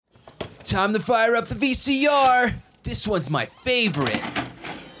Time to fire up the VCR. This one's my favorite.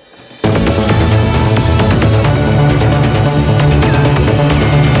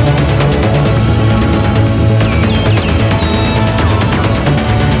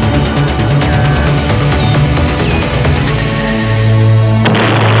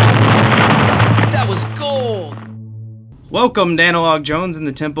 That was gold. Welcome to Analog Jones and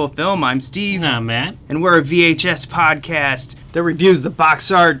the Temple of Film. I'm Steve. I'm Matt. And we're a VHS podcast that reviews the box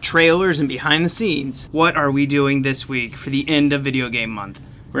art, trailers, and behind the scenes. What are we doing this week for the end of Video Game Month?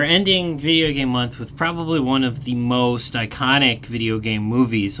 We're ending Video Game Month with probably one of the most iconic video game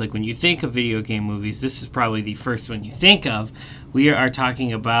movies. Like, when you think of video game movies, this is probably the first one you think of. We are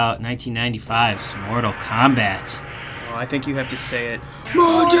talking about 1995's Mortal Kombat. Well, I think you have to say it.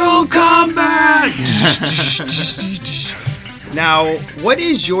 Mortal Kombat! Now, what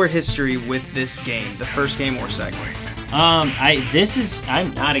is your history with this game? The first game or second? I'm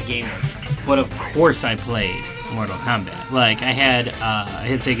not a gamer, but of course I played Mortal Kombat. Like, I had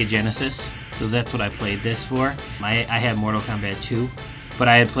Sega Genesis, so that's what I played this for. I had Mortal Kombat 2, but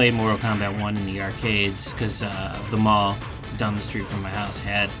I had played Mortal Kombat 1 in the arcades because the mall down the street from my house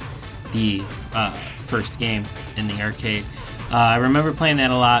had the first game in the arcade. I remember playing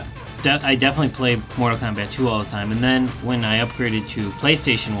that a lot. I definitely played Mortal Kombat 2 all the time, and then when I upgraded to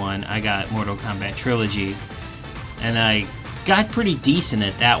PlayStation 1, I got Mortal Kombat Trilogy, and I got pretty decent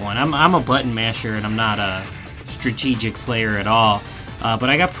at that one. I'm a button masher, and I'm not a strategic player at all, but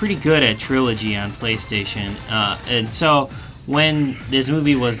I got pretty good at Trilogy on PlayStation, and so when this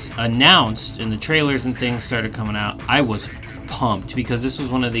movie was announced and the trailers and things started coming out, I was pumped because this was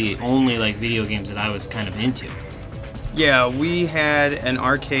one of the only video games that I was kind of into. Yeah, we had an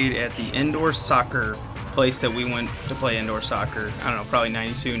arcade at the indoor soccer place that we went to play indoor soccer. I don't know, probably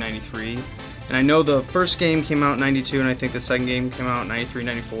 92, 93. And I know the first game came out in 92, and I think the second game came out in 93,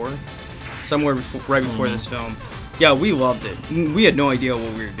 94. Somewhere right before this film. Yeah, we loved it. We had no idea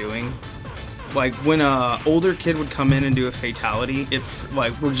what we were doing. Like, when a older kid would come in and do a fatality,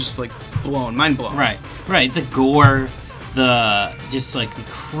 we're just mind blown. Right. The gore, the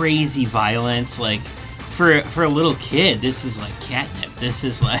crazy violence, for a little kid, this is like catnip. This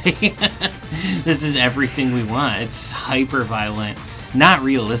is this is everything we want. It's hyper violent, not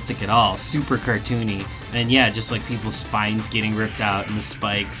realistic at all, super cartoony, and yeah, just like people's spines getting ripped out and the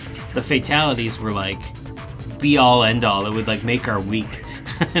spikes. The fatalities were be all end all. It would make our week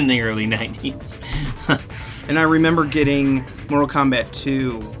in the early 90s. And I remember getting Mortal Kombat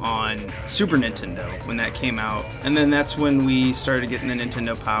 2 on Super Nintendo when that came out. And then that's when we started getting the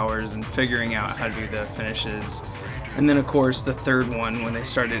Nintendo powers and figuring out how to do the finishes. And then, of course, the third one when they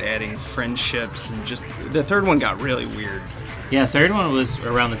started adding friendships. And the third one got really weird. Yeah, third one was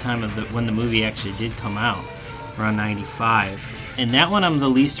around the time of when the movie actually did come out, around 95. And that one I'm the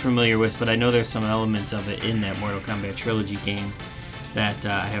least familiar with, but I know there's some elements of it in that Mortal Kombat Trilogy game that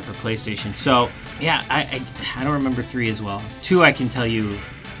I have for PlayStation. So, yeah, I don't remember 3 as well. 2, I can tell you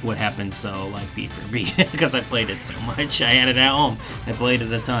what happens, though, beat for beat, because I played it so much. I had it at home. I played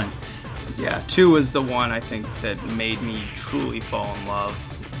it a ton. Yeah, 2 was the one, I think, that made me truly fall in love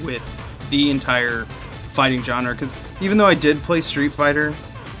with the entire fighting genre, because even though I did play Street Fighter,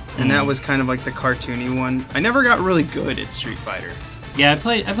 and that was kind of the cartoony one, I never got really good at Street Fighter. Yeah, I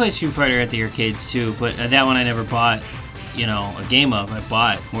played Street Fighter at the arcades, too, but that one I never bought a game of. I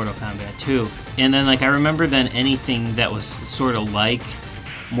bought Mortal Kombat 2. And then, I remember then anything that was sort of like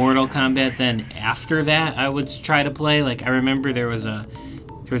Mortal Kombat, then after that, I would try to play. I remember there was a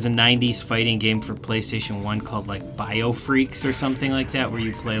 90s fighting game for PlayStation 1 called, BioFreaks or something like that, where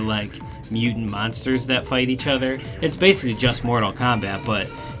you play, mutant monsters that fight each other. It's basically just Mortal Kombat, but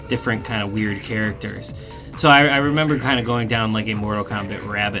different kind of weird characters. So I remember kind of going down a Mortal Kombat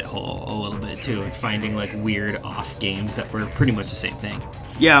rabbit hole a little bit too, and finding weird off games that were pretty much the same thing.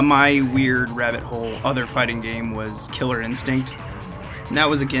 Yeah, my weird rabbit hole other fighting game was Killer Instinct. And that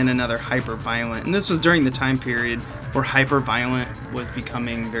was again another hyper violent. And this was during the time period where hyper violent was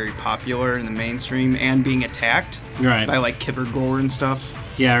becoming very popular in the mainstream and being attacked by Kipper Gore and stuff.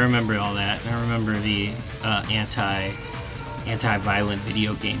 Yeah, I remember all that. I remember the anti-violent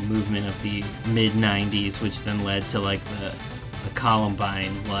video game movement of the mid-90s, which then led to the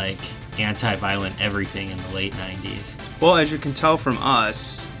Columbine anti-violent everything in the late 90s. Well, as you can tell from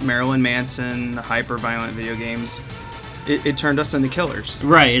us, Marilyn Manson, the hyper-violent video games, it turned us into killers.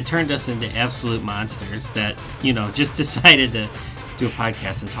 Right, it turned us into absolute monsters that, just decided to do a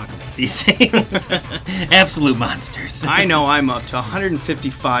podcast and talk about these things. Absolute monsters. I know I'm up to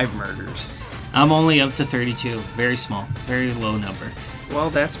 155 murders. I'm only up to 32. Very small. Very low number. Well,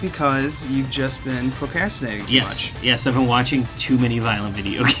 that's because you've just been procrastinating too much. Yes, I've been watching too many violent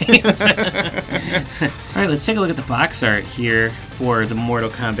video games. All right, let's take a look at the box art here for the Mortal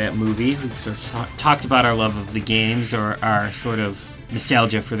Kombat movie. We've sort of talked about our love of the games or our sort of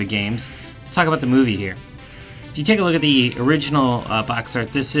nostalgia for the games. Let's talk about the movie here. If you take a look at the original box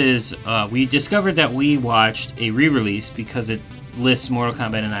art, this is, we discovered that we watched a re-release because it lists Mortal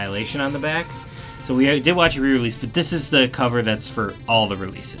Kombat Annihilation on the back. So we did watch a re-release, but this is the cover that's for all the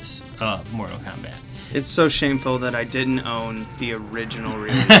releases of Mortal Kombat. It's so shameful that I didn't own the original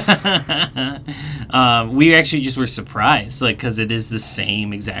release. We actually just were surprised, because it is the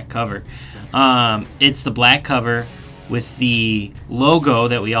same exact cover. It's the black cover with the logo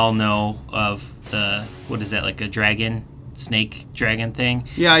that we all know of the, what is that, like a dragon, snake dragon thing?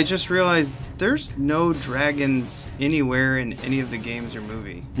 Yeah, I just realized there's no dragons anywhere in any of the games or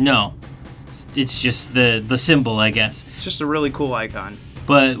movie. No. It's just the symbol, I guess. It's just a really cool icon.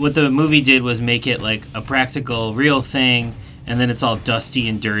 But what the movie did was make it like a practical, real thing, and then it's all dusty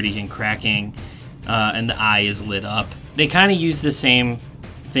and dirty and cracking, and the eye is lit up. They kind of use the same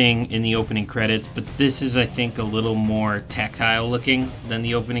thing in the opening credits, but this is, I think, a little more tactile looking than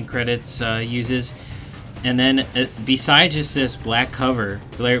the opening credits uses. And then besides just this black cover,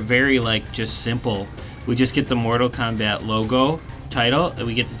 very like just simple, we just get the Mortal Kombat logo title, and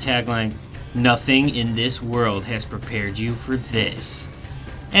we get the tagline, "Nothing in this world has prepared you for this."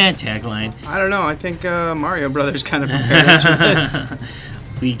 And tagline. I don't know. I think Mario Brothers kind of prepared us for this.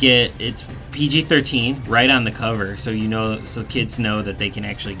 We get, it's PG-13 right on the cover, so so kids know that they can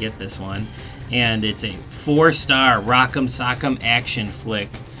actually get this one. And it's a 4-star Rock'em Sock'em action flick,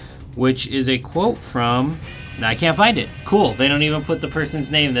 which is a quote from, I can't find it. Cool. They don't even put the person's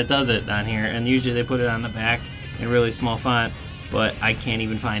name that does it on here, and usually they put it on the back in really small font, but I can't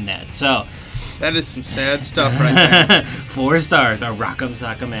even find that. So that is some sad stuff right there. 4 stars, a Rock'em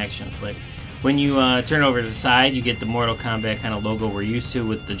Sock'em action flick. When you turn over to the side, you get the Mortal Kombat kind of logo we're used to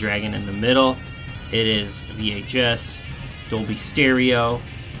with the dragon in the middle. It is VHS, Dolby Stereo,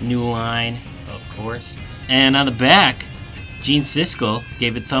 New Line, of course. And on the back, Gene Siskel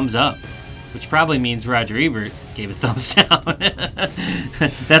gave it thumbs up, which probably means Roger Ebert gave it thumbs down.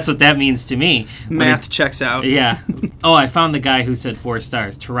 That's what that means to me. Math checks out. Yeah. Oh, I found the guy who said 4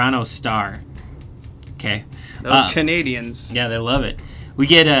 stars. Toronto Star. Okay. Those Canadians. Yeah, they love it. We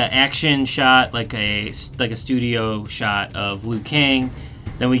get an action shot, like a studio shot of Liu Kang.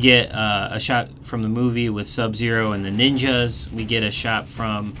 Then we get a shot from the movie with Sub-Zero and the ninjas. We get a shot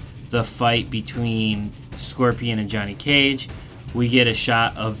from the fight between Scorpion and Johnny Cage. We get a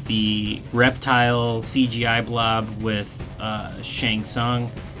shot of the reptile CGI blob with Shang Tsung.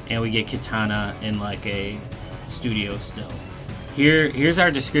 And we get Kitana in like a studio still. Here's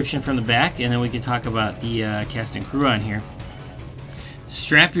our description from the back, and then we can talk about the cast and crew on here.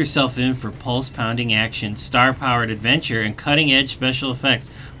 Strap yourself in for pulse-pounding action, star-powered adventure, and cutting-edge special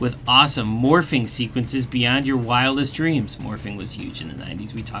effects with awesome morphing sequences beyond your wildest dreams. Morphing was huge in the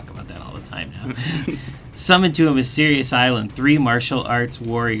 90s. We talk about that all the time now. Summoned to a mysterious island, 3 martial arts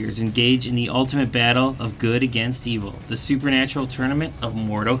warriors engage in the ultimate battle of good against evil, the supernatural tournament of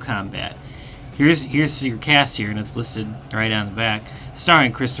Mortal Kombat. Here's your cast here, and it's listed right on the back.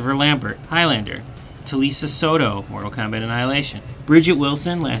 Starring Christopher Lambert, Highlander. Talisa Soto, Mortal Kombat Annihilation. Bridget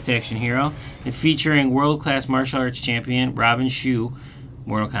Wilson, Last Action Hero. And featuring world-class martial arts champion Robin Shou,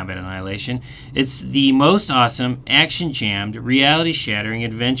 Mortal Kombat Annihilation. It's the most awesome, action-jammed, reality-shattering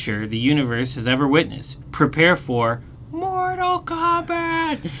adventure the universe has ever witnessed. Prepare for Mortal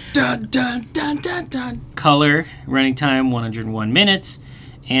Kombat! Dun, dun, dun, dun, dun. Color, running time 101 minutes.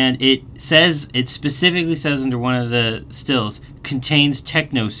 And it specifically says under one of the stills, contains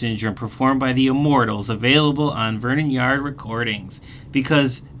Techno Syndrome performed by the Immortals, available on Vernon Yard Recordings,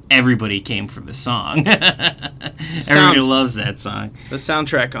 because everybody came for the song. Everybody loves that song. The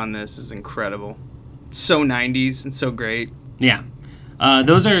soundtrack on this is incredible. It's so 90s and so great. Yeah.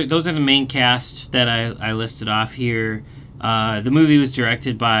 Those are the main cast that I listed off here. The movie was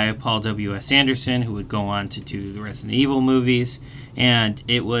directed by Paul W.S. Anderson, who would go on to do the Resident Evil movies. And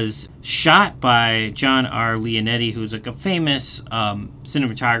it was shot by John R. Leonetti, who's like a famous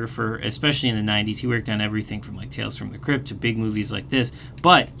cinematographer, especially in the 90s. He worked on everything from like Tales from the Crypt to big movies like this.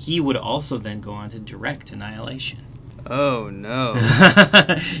 But he would also then go on to direct Annihilation. Oh, no.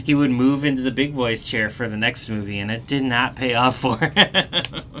 He would move into the big boy's chair for the next movie, and it did not pay off for him.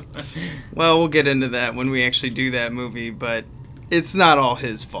 Well, we'll get into that when we actually do that movie, but it's not all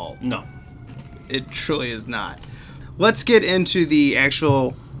his fault. No. It truly is not. Let's get into the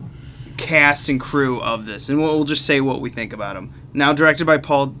actual cast and crew of this, and we'll just say what we think about them. Now directed by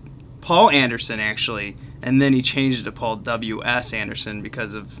Paul Anderson, actually, and then he changed it to Paul W.S. Anderson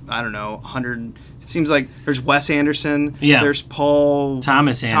because of, I don't know, 100. It seems like there's Wes Anderson. Yeah. There's Paul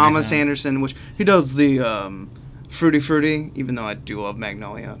Thomas Anderson, which he does the Fruity, even though I do love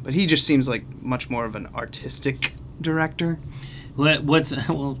Magnolia. But he just seems like much more of an artistic director. What's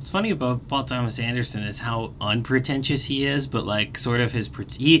funny about Paul Thomas Anderson is how unpretentious he is, but like sort of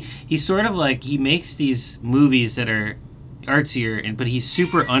he's sort of like he makes these movies that are artsier, but he's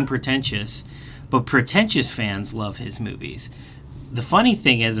super unpretentious. But pretentious fans love his movies. The funny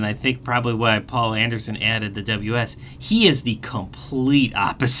thing is, and I think probably why Paul Anderson added the WS, he is the complete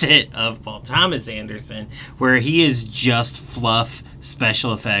opposite of Paul Thomas Anderson, where he is just fluff,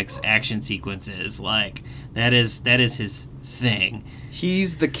 special effects, action sequences. Like that is his thing.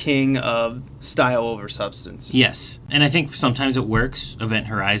 He's the king of style over substance. Yes, and I think sometimes it works. Event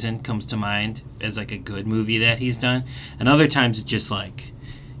Horizon comes to mind as like a good movie that he's done, and other times it's just like,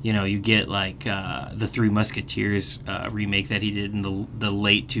 you know, you get like the Three Musketeers remake that he did in the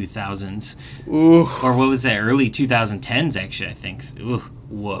late 2000s. Ooh. Or what was that? Early 2010s, actually, I think. Ooh,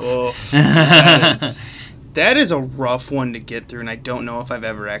 woof. Oh, that is a rough one to get through, and I don't know if I've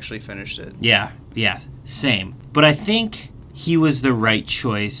ever actually finished it. Yeah, same. But I think he was the right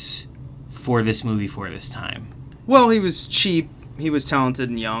choice for this movie for this time. Well, he was cheap. He was talented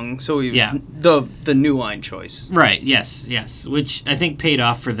and young, so he was the New Line choice. Right, yes, which I think paid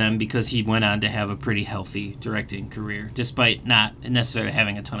off for them because he went on to have a pretty healthy directing career. Despite not necessarily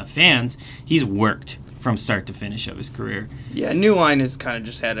having a ton of fans, he's worked from start to finish of his career. Yeah, New Line has kind of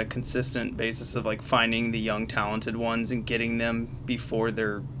just had a consistent basis of like finding the young talented ones and getting them before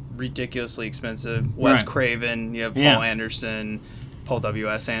they're ridiculously expensive. Wes Craven, you have Paul Anderson, Paul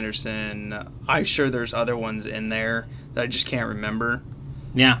W.S. Anderson. I'm sure there's other ones in there that I just can't remember.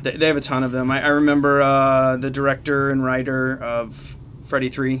 Yeah. They have a ton of them. I remember the director and writer of Freddy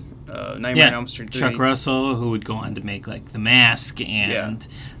 3, Nightmare on Elm Street 3. Chuck Russell, who would go on to make like The Mask and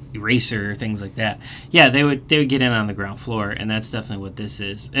Eraser, things like that. Yeah, they would get in on the ground floor, and that's definitely what this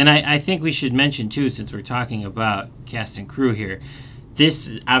is. And I think we should mention, too, since we're talking about cast and crew here,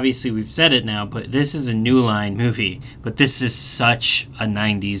 this, obviously we've said it now, but this is a New Line movie, but this is such a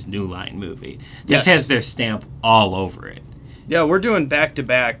 90s New Line movie. This has their stamp all over it. Yeah, we're doing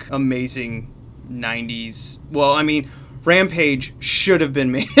back-to-back amazing 90s. Well, I mean, Rampage should have been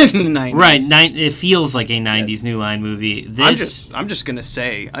made in the 90s. Right, it feels like a 90s New Line movie. I'm just going to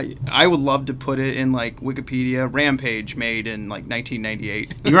say, I would love to put it in, like, Wikipedia, Rampage made in, like,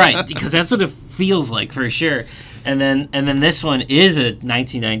 1998. Right, because that's what it feels like, for sure. And then this one is a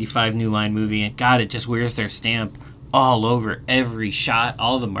 1995 New Line movie, and God, it just wears their stamp all over every shot,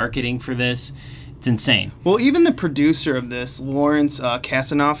 all the marketing for this. It's insane. Well, even the producer of this, Lawrence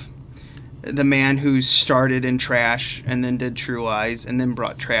Kasanoff, the man who started in Trash and then did True Lies and then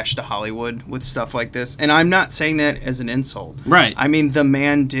brought Trash to Hollywood with stuff like this. And I'm not saying that as an insult. Right. I mean, the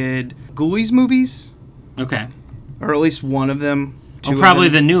man did Ghoulies movies. Okay. Or at least one of them. Probably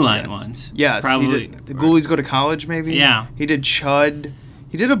the New Line ones. Yes. Probably. He did the Ghoulies Go to College, maybe? Yeah. He did Chud.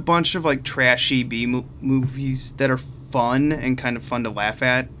 He did a bunch of, like, trashy movies that are fun and kind of fun to laugh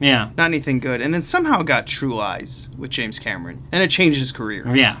at. Yeah. Not anything good. And then somehow got True Lies with James Cameron. And it changed his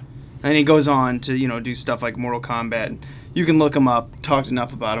career. Yeah. And he goes on to, do stuff like Mortal Kombat. You can look him up, talked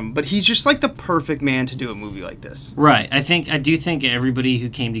enough about him. But he's just like the perfect man to do a movie like this. Right. I do think everybody who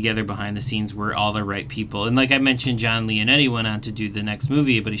came together behind the scenes were all the right people. And like I mentioned, John Leonetti went on to do the next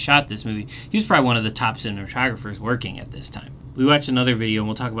movie, but he shot this movie. He was probably one of the top cinematographers working at this time. We watched another video, and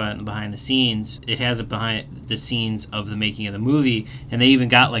we'll talk about it in the behind the scenes. It has it behind the scenes of the making of the movie, and they even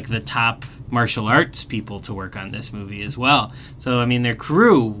got like the top martial arts people to work on this movie as well. So, I mean, their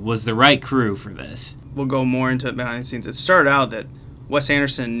crew was the right crew for this. We'll go more into it behind the scenes. It started out that Wes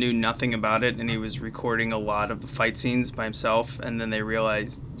Anderson knew nothing about it, and he was recording a lot of the fight scenes by himself, and then they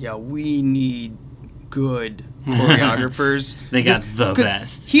realized, we need good choreographers. They got the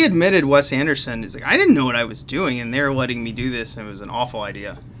best. He admitted, Wes Anderson, is like, I didn't know what I was doing, and they were letting me do this, and it was an awful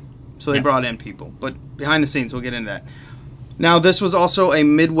idea. So they brought in people. But behind the scenes, we'll get into that. Now, this was also a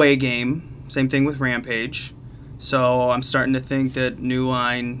midway game. Same thing with Rampage. So I'm starting to think that New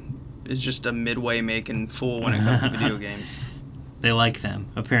Line is just a midway making fool when it comes to video games. They like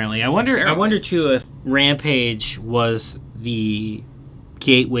them, apparently. I wonder too if Rampage was the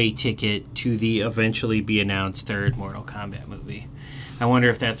gateway ticket to the eventually be announced third Mortal Kombat movie. I wonder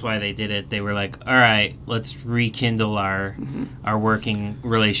if that's why they did it. They were like, all right, let's rekindle our working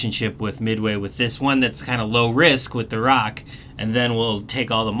relationship with Midway with this one that's kind of low risk with The Rock, and then we'll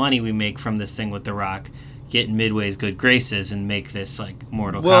take all the money we make from this thing with The Rock, get in Midway's good graces, and make this like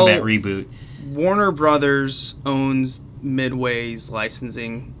Mortal Kombat reboot. Warner Brothers owns Midway's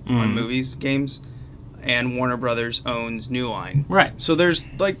licensing on games. and Warner Brothers owns New Line. Right. So there's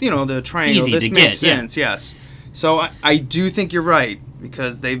the triangle. easy This to makes get, yeah. sense, yes. So I do think you're right,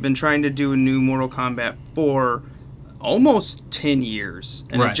 because they've been trying to do a new Mortal Kombat for almost 10 years,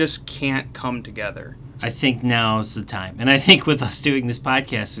 and Right. it just can't come together. I think now's the time. And I think with us doing this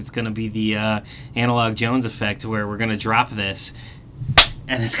podcast, it's going to be the Analog Jones effect, where we're going to drop this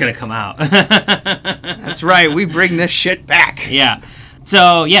and it's going to come out. That's right. We bring this shit back. Yeah.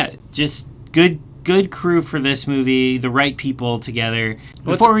 So, yeah, just good crew for this movie, the right people together.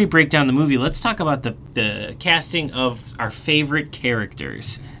 Before we break down the movie, let's talk about the casting of our favorite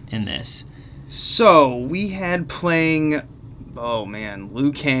characters in this. So, we had playing,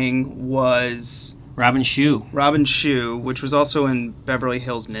 Liu Kang was Robin Shou. Robin Shou, which was also in Beverly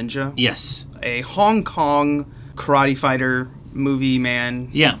Hills Ninja. Yes. A Hong Kong karate fighter movie man.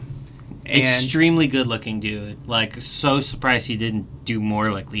 Yeah. And Extremely good looking dude. Like, so surprised he didn't do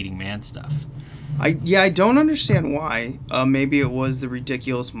more like leading man stuff. I don't understand why. Maybe it was the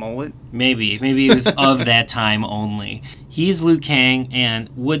ridiculous mullet. Maybe it was of that time only. He's Liu Kang, and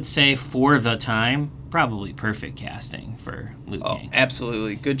would say for the time, probably perfect casting for Liu Kang.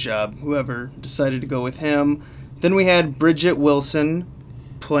 Absolutely. Good job, whoever decided to go with him. Then we had Bridget Wilson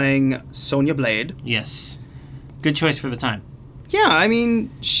playing Sonya Blade. Yes. Good choice for the time. Yeah, I mean,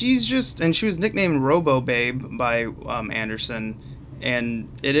 she was nicknamed Robo Babe by Anderson, and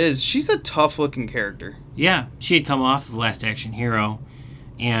she's a tough-looking character. Yeah, she had come off of Last Action Hero,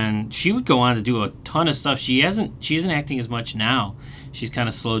 and she would go on to do a ton of stuff. She isn't acting as much now. She's kind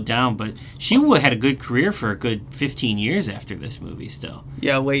of slowed down, but she had a good career for a good 15 years after this movie still.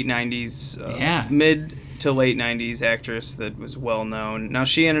 Yeah, late 90s, mid to late 90s actress that was well-known. Now,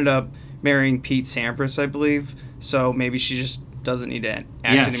 she ended up marrying Pete Sampras, I believe, so maybe she just doesn't need to act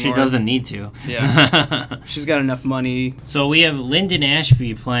anymore. She doesn't need to. Yeah. She's got enough money. So we have Lyndon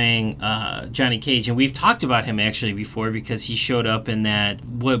Ashby playing Johnny Cage, and we've talked about him actually before because he showed up in that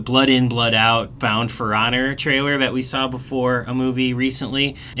Blood In, Blood Out, Bound for Honor trailer that we saw before a movie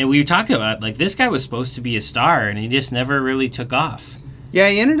recently. And we talked about, like, this guy was supposed to be a star, and he just never really took off. Yeah,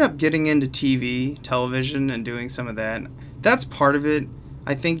 he ended up getting into television, and doing some of that. That's part of it.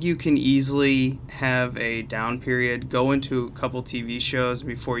 I think you can easily have a down period, go into a couple TV shows, and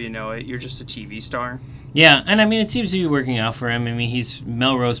before you know it, you're just a TV star. Yeah, and I mean, it seems to be working out for him. I mean, he's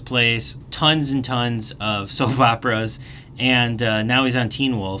Melrose Place, tons and tons of soap operas, and now he's on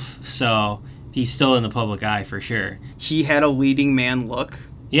Teen Wolf, so he's still in the public eye for sure. He had a leading man look.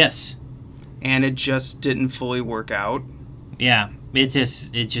 Yes. And it just didn't fully work out. Yeah, it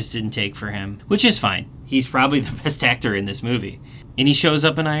just didn't take for him, which is fine. He's probably the best actor in this movie. And he shows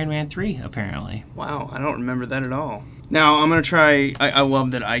up in Iron Man 3, apparently. Wow, I don't remember that at all. Now, I'm going to try... I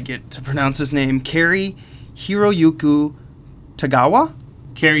love that I get to pronounce his name. Cary Hiroyuki Tagawa?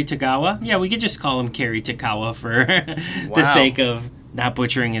 Cary Tagawa? Yeah, we could just call him Cary Tagawa for the sake of not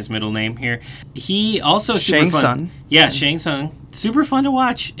butchering his middle name here. He also... Shang Tsung. Yeah, Shang Tsung. Super fun to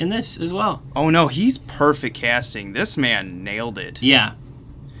watch in this as well. Oh, no, he's perfect casting. This man nailed it. Yeah.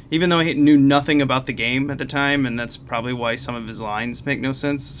 Even though he knew nothing about the game at the time, and that's probably why some of his lines make no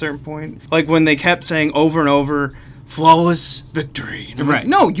sense at a certain point. Like when they kept saying over and over, flawless victory. And I'm right.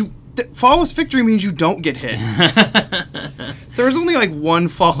 Like, no, flawless victory means you don't get hit. There was only like one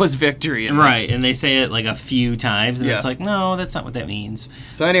flawless victory in right, this. And they say it like a few times, and Yeah. it's like, no, that's not what that means.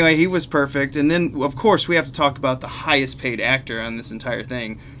 So anyway, he was perfect. And then, of course, we have to talk about the highest paid actor on this entire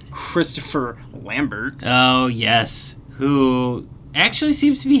thing, Christopher Lambert. Oh, yes. Who... actually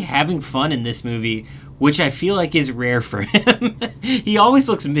seems to be having fun in this movie, which I feel like is rare for him. He always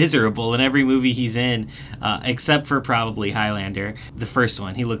looks miserable in every movie he's in, except for probably Highlander, the first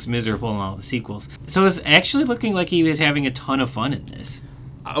one. He looks miserable in all the sequels. So it's actually looking like he was having a ton of fun in this.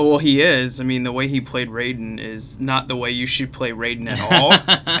 Well, he is. I mean, the way he played Raiden is not the way you should play Raiden at all,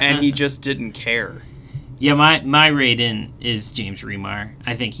 and he just didn't care. Yeah, my Raiden is James Remar.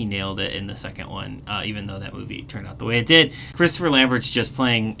 I think he nailed it in the second one, even though that movie turned out the way it did. Christopher Lambert's just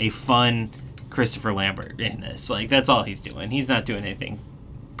playing a fun Christopher Lambert in this. Like, that's all he's doing. He's not doing anything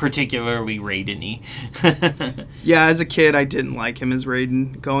particularly Raiden-y. Yeah, as a kid, I didn't like him as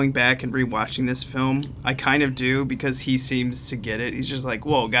Raiden. Going back and rewatching this film, I kind of do, because he seems to get it. He's just like,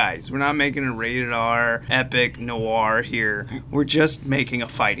 whoa, guys, we're not making a rated R epic noir here. We're just making a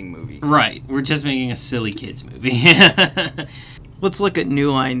fighting movie. Right. We're just making a silly kids movie. Let's look at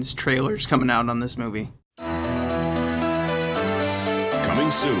New Line's trailers coming out on this movie. Coming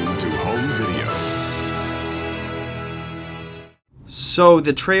soon to home video. So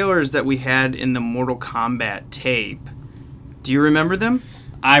the trailers that we had in the Mortal Kombat tape, do you remember them?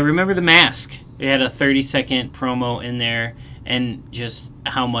 I remember the mask. It had a 30-second promo in there, and just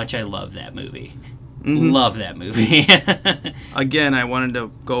how much I love that movie. Love that movie. Again, I wanted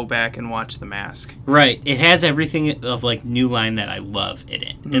to go back and watch The Mask. Right. It has everything of, like, New Line that I love in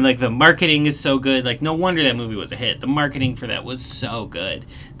it. And, like, the marketing is so good. Like, no wonder that movie was a hit. The marketing for that was so good.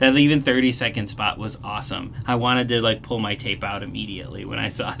 That even 30-second spot was awesome. I wanted to, like, pull my tape out immediately when I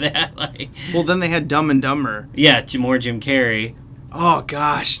saw that. Like, Well, then they had Dumb and Dumber. yeah, more Jim Carrey. Oh,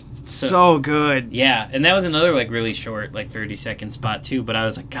 gosh. So good. Yeah, and that was another, like, really short, like, 30-second spot, too. But I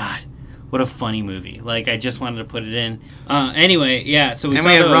was like, God, what a funny movie. Like, I just wanted to put it in. Anyway, yeah, so we And saw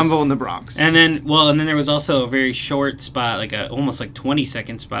we had those. Rumble in the Bronx. And then there was also a very short spot, like a almost like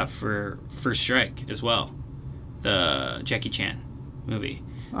 20-second spot for First Strike as well, the Jackie Chan movie.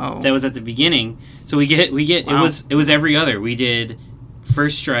 Oh. That was at the beginning. So we get Wow. it was every other. We did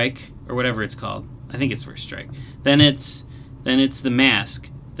First Strike or whatever it's called. I think it's First Strike. Then it's The Mask.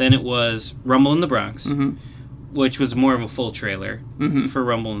 Then it was Rumble in the Bronx, which was more of a full trailer for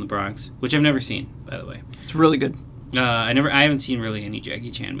Rumble in the Bronx, which I've never seen, by the way. It's really good. I haven't seen really any Jackie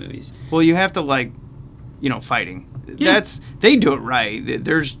Chan movies. Well, you have to, like, fighting. Yeah. They do it right.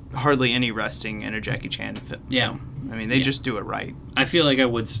 There's hardly any resting in a Jackie Chan film. Yeah. I mean, they just do it right. I feel like I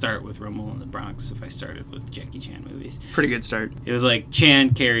would start with Rumble in the Bronx if I started with Jackie Chan movies. Pretty good start. It was like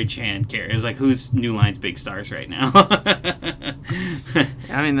Chan, Carrey. It was like, who's New Line's big stars right now? I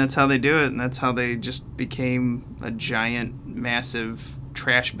mean, that's how they do it, and that's how they just became a giant, massive,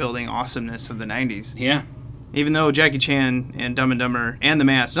 trash-building awesomeness of the 90s. Yeah. Even though Jackie Chan and Dumb and Dumber and The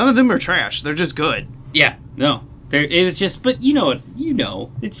Mask, none of them are trash. They're just good. Yeah. No. It was just, but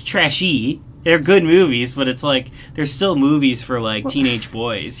it's trashy. They're good movies, but it's like, they're still movies for, like, teenage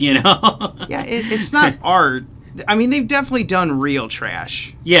boys, you know? Yeah, it's not art. I mean, they've definitely done real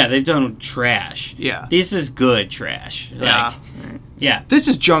trash. Yeah, they've done trash. Yeah. This is good trash. Like, yeah. This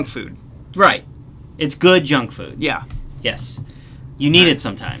is junk food. Right. It's good junk food. Yeah. Yes. You need it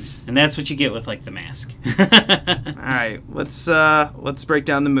sometimes. And that's what you get with, like, The Mask. All right, let's break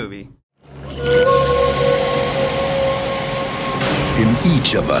down the movie. In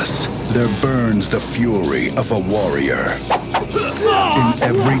each of us, there burns the fury of a warrior. In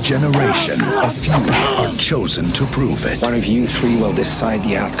every generation, a few are chosen to prove it. One of you three will decide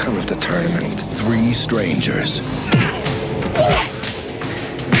the outcome of the tournament. Three strangers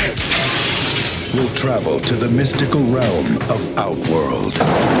will travel to the mystical realm of Outworld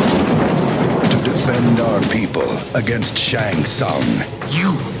to defend our people against Shang Tsung.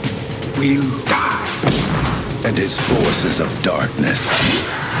 You will die. And his forces of darkness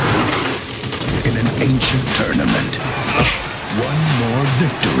in an ancient tournament. One more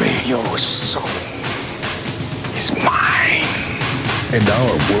victory, Your soul is mine. and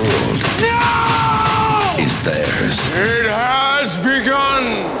our world is theirs. It has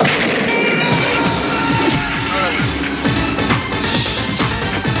begun!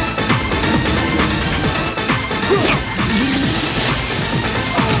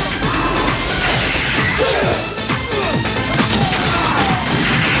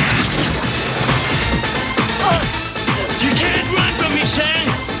 You can't run from me, Shang!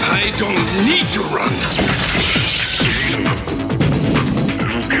 I don't need to run.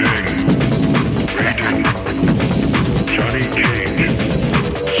 Liu Kang, Raiden, Johnny Cage,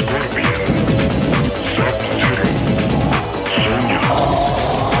 Scorpion, Sub-Zero, Sonya.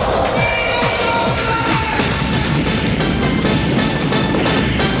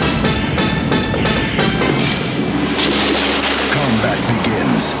 Combat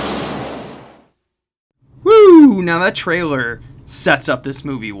begins. Woo! Now that trailer sets up this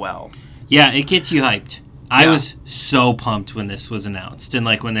movie well. Yeah, it gets you hyped. I Yeah. was so pumped when this was announced. And,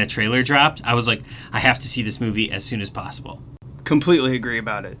 like, when that trailer dropped, I was like, I have to see this movie as soon as possible. Completely agree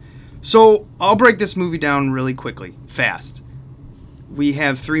about it. So I'll break this movie down really quickly, fast. We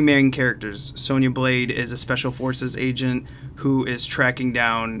have three main characters. Sonya Blade is a special forces agent who is tracking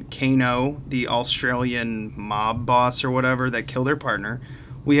down Kano, the Australian mob boss or whatever that killed her partner.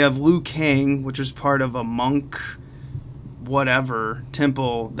 We have Liu Kang, which was part of a monk whatever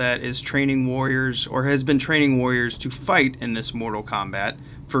temple that is training warriors or has been training warriors to fight in this Mortal Kombat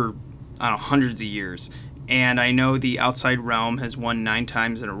for, I don't know, hundreds of years. And I know the Outside Realm has won 9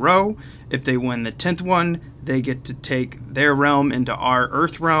 times in a row. If they win the 10th one, they get to take their realm into our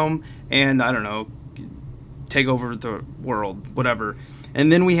Earth realm and, I don't know, take over the world, whatever.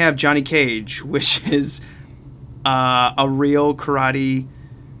 And then we have Johnny Cage, which is a real karate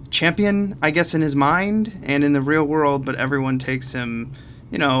champion, I guess, in his mind and in the real world, but everyone takes him,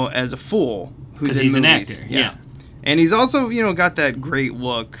 as a fool who's 'Cause in he's an movies. actor, yeah. And he's also, got that great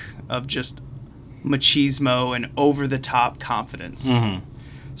look of just machismo and over-the-top confidence. Mm-hmm.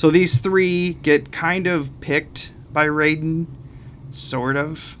 So these three get kind of picked by Raiden sort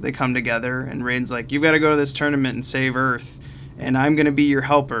of. They come together, and Raiden's like, you've got to go to this tournament and save Earth, and I'm going to be your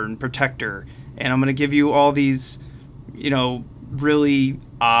helper and protector, and I'm going to give you all these, really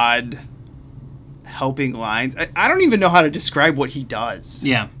odd helping lines. I don't even know how to describe what he does.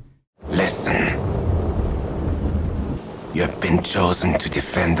 Yeah. Listen. You have been chosen to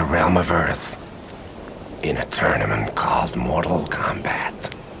defend the realm of Earth in a tournament called Mortal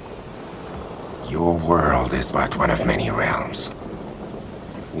Kombat. Your world is but one of many realms.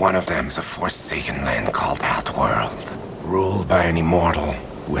 One of them is a forsaken land called Outworld, ruled by an immortal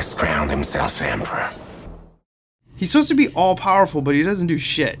who has crowned himself emperor. He's supposed to be all-powerful, but he doesn't do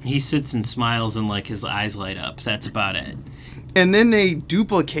shit. He sits and smiles and, like, his eyes light up. That's about it. And then they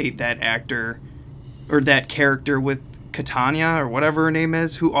duplicate that actor, or that character with Katana, or whatever her name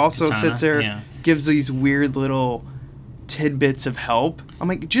is, who also sits there, gives these weird little tidbits of help. I'm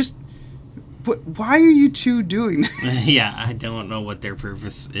like, why are you two doing this? Yeah, I don't know what their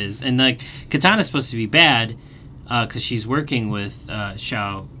purpose is. And, like, Katana's supposed to be bad, because she's working with not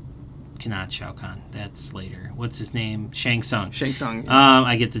Shao Kahn. That's later. What's his name? Shang Tsung. Shang Tsung. Yeah.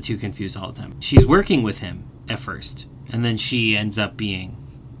 I get the two confused all the time. She's working with him at first, and then she ends up being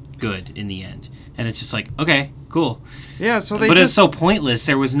good in the end. And it's just like, okay, cool. Yeah, so it's so pointless.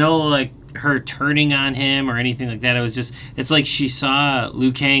 There was no, like, her turning on him or anything like that. It was just, it's like she saw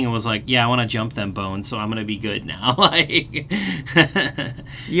Liu Kang and was like, yeah, I want to jump them bones, so I'm going to be good now. Like,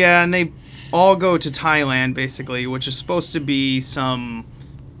 yeah, and they all go to Thailand, basically, which is supposed to be some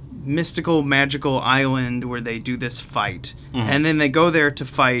mystical, magical island where they do this fight. Mm-hmm. And then they go there to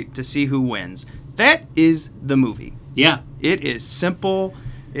fight to see who wins. That is the movie. Yeah. It is simple.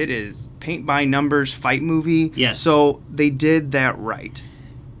 It is paint-by-numbers fight movie. Yes. So they did that right.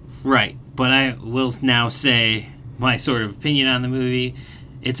 Right. But I will now say my sort of opinion on the movie.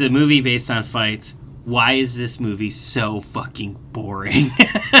 It's a movie based on fights. Why is this movie so fucking boring?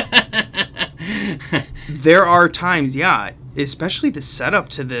 There are times, yeah, especially the setup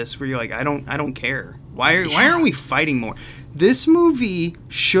to this, where you're like, I don't care. Why aren't we fighting more? This movie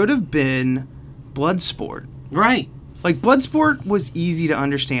should have been Bloodsport. Right. Like, Bloodsport was easy to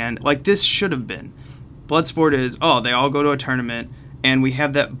understand. Like, this should have been. Bloodsport is, they all go to a tournament, and we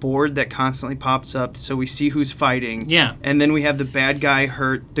have that board that constantly pops up, so we see who's fighting. Yeah. And then we have the bad guy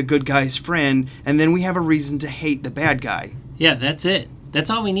hurt the good guy's friend, and then we have a reason to hate the bad guy. Yeah, that's it. That's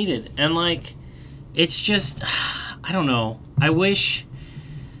all we needed. And, like, it's just, I don't know. I wish,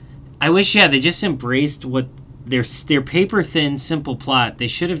 they just embraced what their paper-thin, simple plot they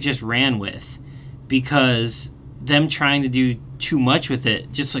should have just ran with, because them trying to do too much with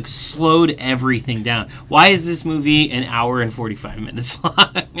it just, like, slowed everything down. Why is this movie an hour and 45 minutes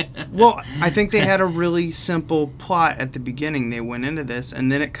long? Well, I think they had a really simple plot at the beginning. They went into this,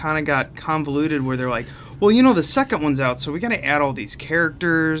 and then it kind of got convoluted where they're like, well, the second one's out, so we got to add all these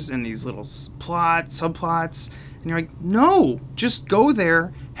characters and these little subplots. And you're like, no, just go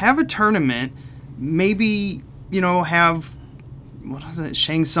there, have a tournament, maybe, have,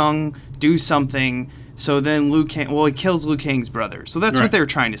 Shang Tsung do something. So then Liu Kang, he kills Liu Kang's brother. So that's what they were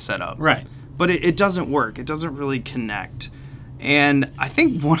trying to set up. Right. But it doesn't work. It doesn't really connect. And I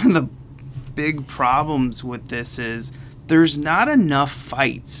think one of the big problems with this is there's not enough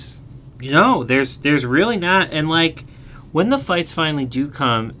fights. There's really not. And, like, when the fights finally do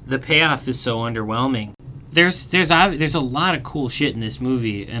come, the payoff is so underwhelming. There's a lot of cool shit in this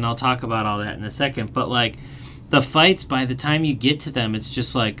movie, and I'll talk about all that in a second. But, like, the fights, by the time you get to them, it's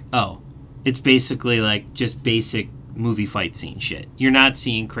just like, it's basically like just basic movie fight scene shit. You're not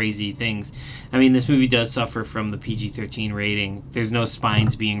seeing crazy things. I mean, this movie does suffer from the PG-13 rating. There's no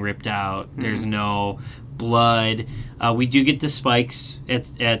spines being ripped out. There's no blood. We do get the spikes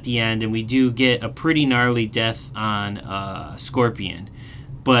at the end, and we do get a pretty gnarly death on Scorpion.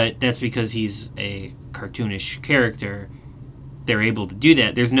 But that's because he's a cartoonish character. They're able to do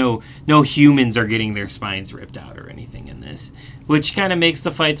that. There's no humans are getting their spines ripped out or anything in this, which kind of makes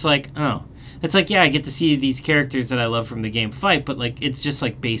the fights like, it's like, yeah, I get to see these characters that I love from the game fight, but, like, it's just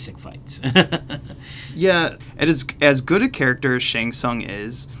like basic fights. Yeah, it is as good a character as Shang Tsung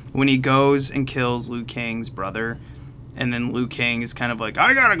is when he goes and kills Liu Kang's brother, and then Liu Kang is kind of like,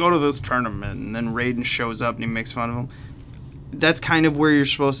 I gotta go to this tournament, and then Raiden shows up and he makes fun of him. That's kind of where you're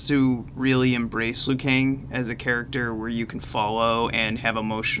supposed to really embrace Liu Kang as a character where you can follow and have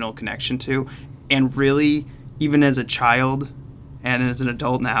emotional connection to. And really, even as a child and as an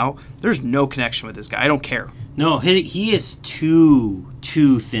adult now, there's no connection with this guy. I don't care. No, he is too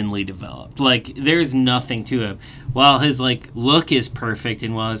thinly developed. Like, there's nothing to him. While his, like, look is perfect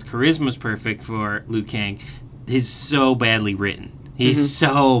and while his charisma is perfect for Liu Kang, he's so badly written. He's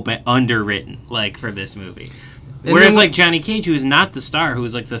so underwritten, like, for this movie. Whereas like Johnny Cage, who is not the star, who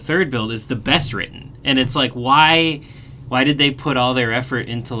is like the third build, is the best written. And it's like, why did they put all their effort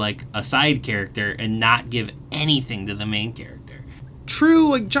into like a side character and not give anything to the main character? True,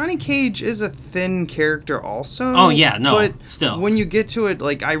 like Johnny Cage is a thin character also. Oh yeah, no, but still. When you get to it,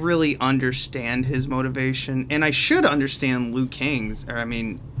 like I really understand his motivation, and I should understand Liu Kang's. Or I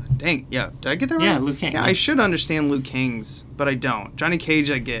mean, dang, yeah, did I get that right? Yeah, Liu Kang. Yeah, I should understand Liu Kang's, but I don't. Johnny Cage,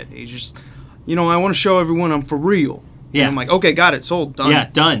 I get. He's just, I want to show everyone I'm for real. Yeah, and I'm like, okay, got it, sold, done. Yeah,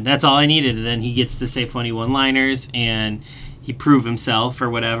 done. That's all I needed. And then he gets to say funny one-liners, and he prove himself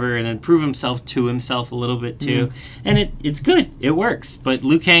or whatever, and then prove himself to himself a little bit too. And it's good. It works. But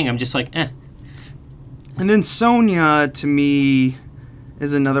Liu Kang, I'm just like, eh. And then Sonya, to me,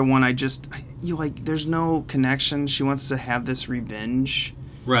 is another one there's no connection. She wants to have this revenge.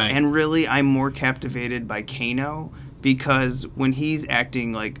 Right. And really, I'm more captivated by Kano because when he's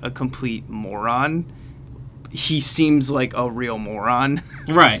acting like a complete moron, he seems like a real moron.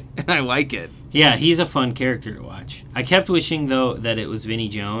 Right. And I like it. Yeah, he's a fun character to watch. I kept wishing, though, that it was Vinnie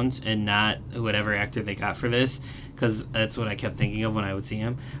Jones and not whatever actor they got for this, because that's what I kept thinking of when I would see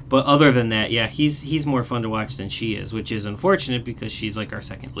him. But other than that, yeah, he's more fun to watch than she is, which is unfortunate because she's like our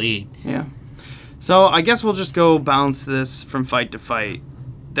second lead. Yeah. So I guess we'll just go bounce this from fight to fight.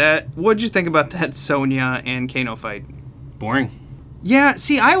 What'd you think about that Sonya and Kano fight? Boring. Yeah,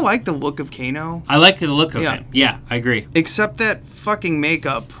 see, I like the look of Kano. I like the look of him. Yeah, I agree. Except that fucking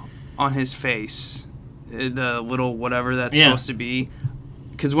makeup on his face, the little whatever that's supposed to be.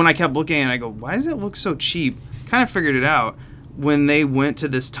 Because when I kept looking at it, I go, why does it look so cheap? Kind of figured it out. When they went to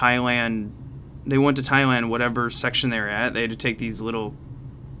Thailand, whatever section they were at, they had to take these little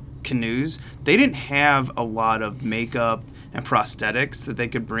canoes. They didn't have a lot of makeup and prosthetics that they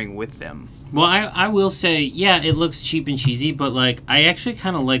could bring with them. Well, I will say, yeah, it looks cheap and cheesy, but like I actually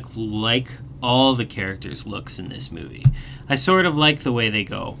kind of like all the characters' looks in this movie. I sort of like the way they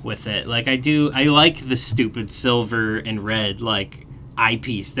go with it. Like I like the stupid silver and red like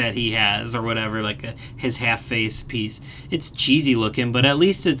eyepiece that he has or whatever, like his half face piece. It's cheesy looking, but at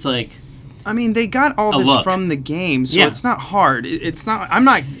least it's like, I mean, they got all this from the game, so it's not hard. It's not.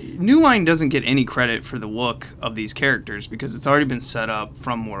 New Line doesn't get any credit for the look of these characters because it's already been set up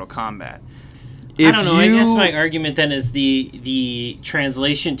from Mortal Kombat. I don't know. I guess my argument then is the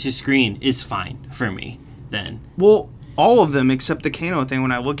translation to screen is fine for me then. Well, all of them except the Kano thing,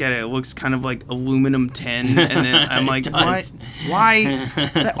 when I look at it, it looks kind of like aluminum tin. And then I'm like, what?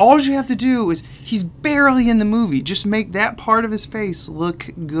 Why? All you have to do is, he's barely in the movie. Just make that part of his face look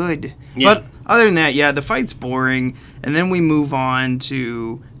good. Yeah. But other than that, yeah, the fight's boring. And then we move on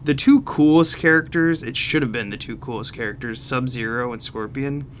to the two coolest characters. It should have been the two coolest characters, Sub-Zero and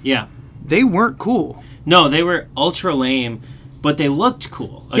Scorpion. Yeah. They weren't cool. No, they were ultra lame, but they looked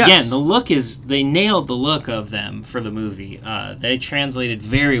cool. Again, they nailed the look of them for the movie. They translated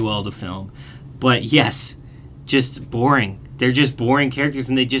very well to film. But yes, just boring. They're just boring characters,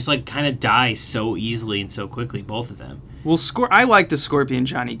 and they just like kind of die so easily and so quickly, both of them. Well, I like the Scorpion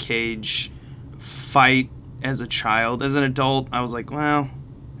Johnny Cage fight as a child. As an adult, I was like, well,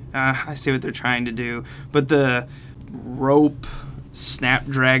 I see what they're trying to do. But the rope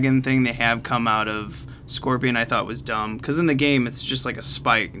Snapdragon thing they have come out of Scorpion, I thought was dumb, because in the game it's just like a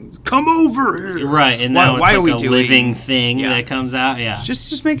spike. Come over here, right? And now it's like a living thing that comes out. Yeah,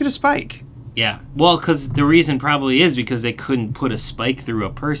 just make it a spike. Yeah, well, because the reason probably is because they couldn't put a spike through a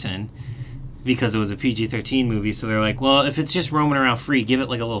person because it was a PG-13 movie. So they're like, well, if it's just roaming around free, give it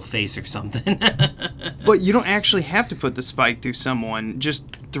like a little face or something. But you don't actually have to put the spike through someone.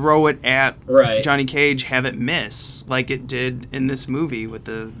 Just throw it at Johnny Cage, have it miss, like it did in this movie with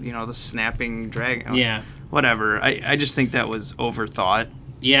the snapping dragon. Yeah. Whatever. I just think that was overthought.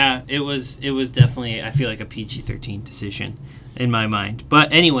 Yeah, it was definitely, I feel like, a PG-13 decision in my mind.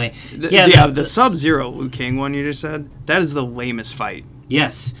 But anyway, the Sub-Zero Liu Kang one you just said, that is the lamest fight.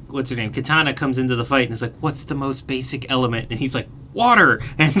 Yes. What's her name? Katana comes into the fight and is like, what's the most basic element? And he's like, water!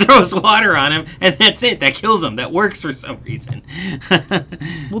 And throws water on him, and that's it. That kills him. That works for some reason.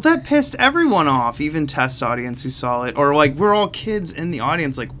 Well, that pissed everyone off, even test audience who saw it. Or, like, we're all kids in the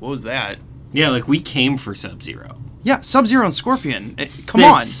audience, like, what was that? Yeah, like, we came for Sub-Zero. Yeah, Sub-Zero and Scorpion. Come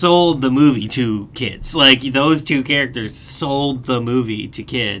on. Sold the movie to kids. Like, those two characters sold the movie to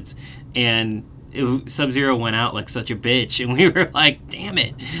kids. And Sub-Zero went out like such a bitch, and we were like, damn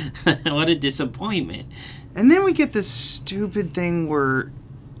it. What a disappointment. And then we get this stupid thing where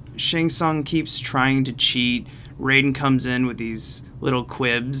Shang Tsung keeps trying to cheat. Raiden comes in with these little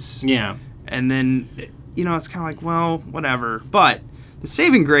quibs. Yeah. And then, it's kind of like, well, whatever. But the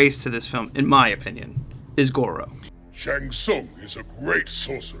saving grace to this film, in my opinion, is Goro. Shang Tsung is a great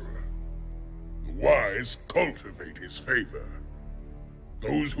sorcerer. The wise cultivate his favor.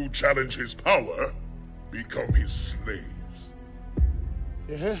 Those who challenge his power become his slaves.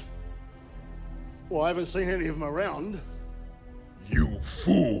 Yeah? Well, I haven't seen any of them around. You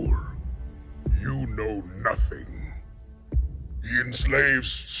fool. You know nothing. He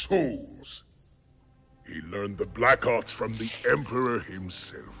enslaves souls. He learned the black arts from the Emperor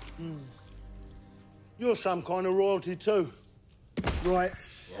himself. You're some kind of royalty too. Right.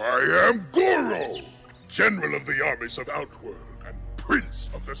 I am Goro, General of the armies of Outworld and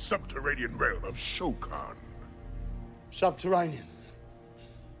Prince of the subterranean realm of Shokan. Subterranean.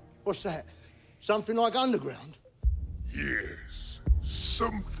 What's that? Something like underground? Yes,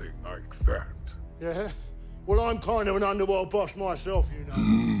 something like that. Yeah? Well, I'm kind of an underworld boss myself, you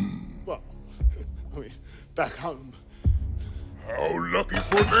know. Well, I mean, back home. How lucky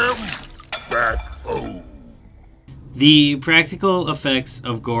for them! Back home. The practical effects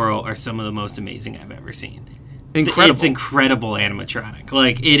of Goro are some of the most amazing I've ever seen. Incredible. It's incredible animatronic.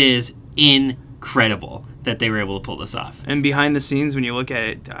 Like, it is incredible that they were able to pull this off. And behind the scenes, when you look at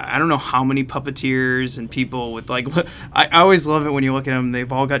it, I don't know how many puppeteers and people with, like, I always love it when you look at them.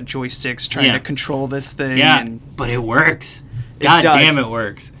 They've all got joysticks trying to control this thing. Yeah, and but it works. God damn, it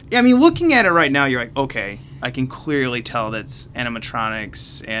works. Yeah, I mean, looking at it right now, you're like, okay, I can clearly tell that's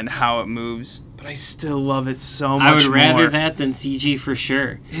animatronics and how it moves. But I still love it so much more. I would rather that than CG for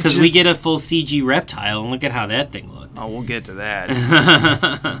sure. Because we get a full CG reptile, and look at how that thing looked. Oh, we'll get to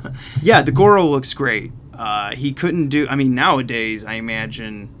that. Yeah, the Goro looks great. He couldn't do... I mean, nowadays, I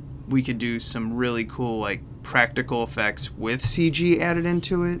imagine we could do some really cool, like, practical effects with CG added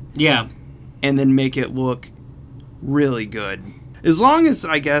into it. Yeah. And then make it look really good. As long as,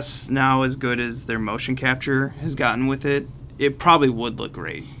 I guess, now as good as their motion capture has gotten with it, it probably would look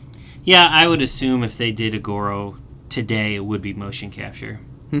great. Yeah, I would assume if they did a Goro today, it would be motion capture.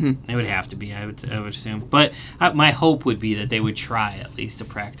 Mm-hmm. It would have to be, I would assume. But my hope would be that they would try at least a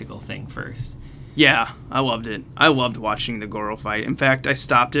practical thing first. Yeah, I loved it. I loved watching the Goro fight. In fact, I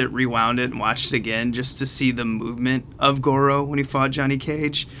stopped it, rewound it, and watched it again just to see the movement of Goro when he fought Johnny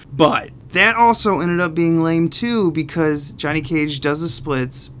Cage. But that also ended up being lame too, because Johnny Cage does the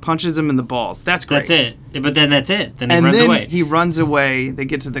splits, punches him in the balls. That's great. That's it. But then that's it. Then he runs away. And then he runs away, they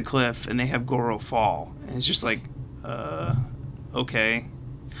get to the cliff, and they have Goro fall. And it's just like, okay.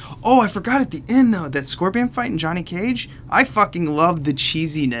 Oh, I forgot at the end, though, that Scorpion fight in Johnny Cage, I fucking loved the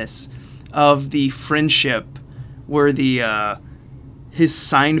cheesiness of the friendship where the his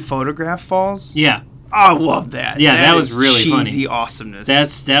signed photograph falls. Yeah. Oh, I love that. Yeah, that was really cheesy funny.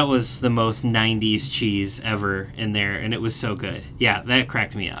 Awesomeness. That was the most 90s cheese ever in there, and it was so good. Yeah, that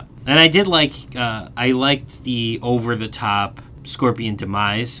cracked me up. And I did like, I liked the over-the-top Scorpion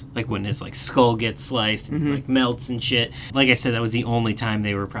demise, like when his like skull gets sliced and like melts and shit. Like I said, that was the only time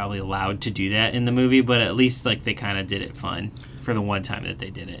they were probably allowed to do that in the movie, but at least like they kind of did it fun for the one time that they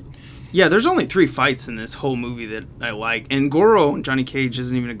did it. Yeah, there's only 3 fights in this whole movie that I like. And Goro and Johnny Cage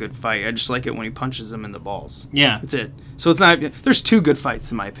isn't even a good fight. I just like it when he punches him in the balls. Yeah. That's it. So it's not... There's 2 good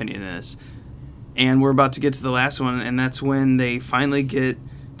fights, in my opinion, in this. And we're about to get to the last one, and that's when they finally get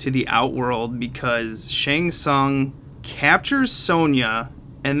to the Outworld, because Shang Tsung captures Sonya,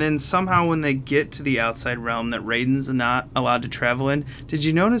 and then somehow when they get to the outside realm that Raiden's not allowed to travel in, did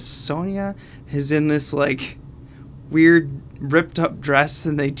you notice Sonya is in this, like, weird ripped up dress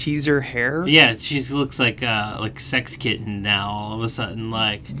and they tease her hair? Yeah, she looks like Sex Kitten now all of a sudden.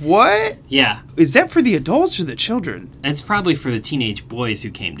 Like, what? Yeah. Is that for the adults or the children? It's probably for the teenage boys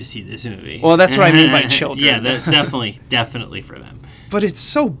who came to see this movie. Well, that's what I mean by children. Yeah, definitely for them. But it's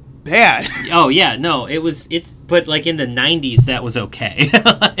so bad. Oh yeah, no, but like in the 90s that was okay.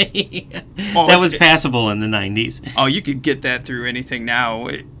 That was passable in the 90s. Oh, you could get that through anything now.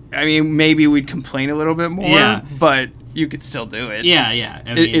 I mean, maybe we'd complain a little bit more, but you could still do it. Yeah.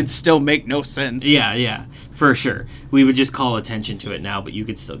 I mean, it'd still make no sense. Yeah, for sure. We would just call attention to it now, but you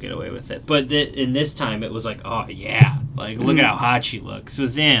could still get away with it. But in this time, it was like, oh yeah, like look at how hot she looks. It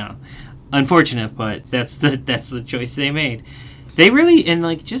was unfortunate, but that's the choice they made. They really, and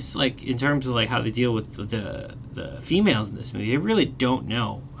like just like in terms of like how they deal with the females in this movie, they really don't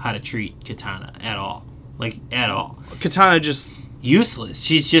know how to treat Katana at all. Like at all. Katana just useless.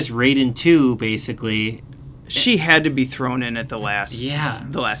 She's just Raiden 2 basically. She had to be thrown in at the last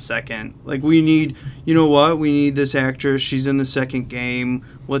second. Like, we need, you know what? We need this actress. She's in the second game.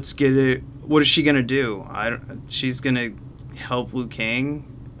 Let's get it. What is she gonna do? She's gonna help Liu Kang.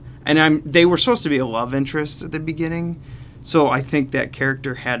 And they were supposed to be a love interest at the beginning, so I think that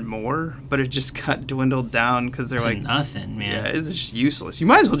character had more, but it just got dwindled down because they're like nothing, man. Yeah, it's just useless. You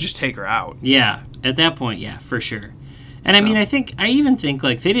might as well just take her out. Yeah, at that point, yeah, for sure. And I mean, I even think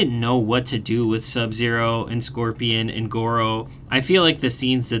like they didn't know what to do with Sub-Zero and Scorpion and Goro. I feel like the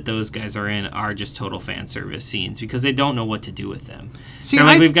scenes that those guys are in are just total fan service scenes because they don't know what to do with them. See,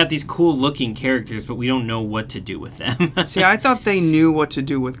 we've got these cool looking characters, but we don't know what to do with them. See, I thought they knew what to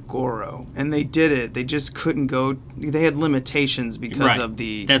do with Goro, and they did it. They just couldn't go. They had limitations because of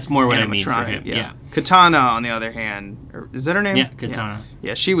the. That's more what I mean for him. Yeah. Katana, on the other hand, is that her name? Yeah, Katana.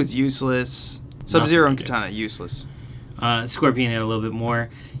 Yeah, she was useless. Sub-Zero and Katana, useless. Scorpion had a little bit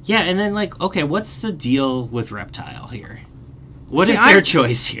more. Yeah, and then, like, okay, what's the deal with Reptile here? What is their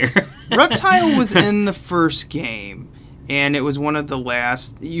choice here? Reptile was in the first game, and it was one of the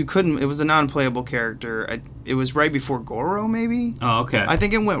last... it was a non-playable character. It was right before Goro, maybe? Oh, okay. I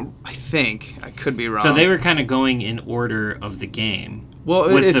could be wrong. So they were kind of going in order of the game.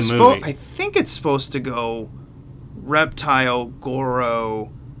 Well, I think it's supposed to go Reptile,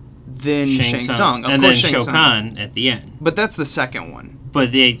 Goro... then Shang Tsung, and then Shao Kahn at the end. But that's the second one.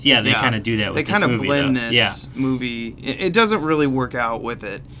 But they kind of do that with this movie. They kind of blend this movie. It doesn't really work out with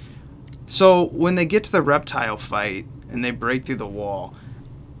it. So when they get to the Reptile fight and they break through the wall,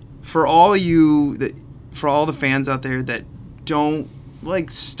 for all the fans out there that don't like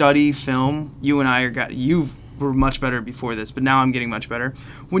study film, you and I you were much better before this, but now I'm getting much better.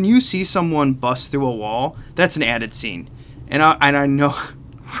 When you see someone bust through a wall, that's an added scene, and I know.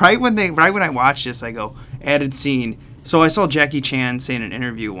 Right when I watched this, I go, added scene. So I saw Jackie Chan say in an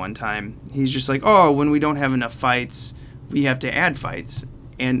interview one time, he's just like, oh, when we don't have enough fights, we have to add fights.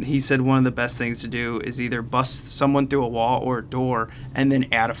 And he said one of the best things to do is either bust someone through a wall or a door and then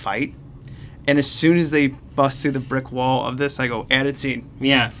add a fight. And as soon as they bust through the brick wall of this, I go, added scene.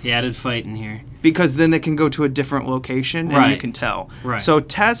 Yeah, he added fight in here. Because then they can go to a different location and you can tell. Right. So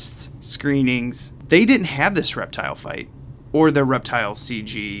test screenings, they didn't have this Reptile fight. Or the Reptile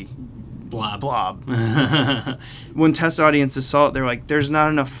CG blob. When test audiences saw it, they're like, there's not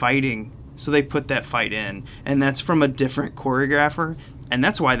enough fighting. So they put that fight in. And that's from a different choreographer. And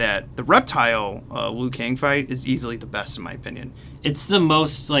that's why the Reptile Liu Kang fight is easily the best, in my opinion. It's the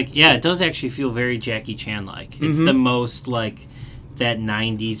most, it does actually feel very Jackie Chan-like. It's the most, like, that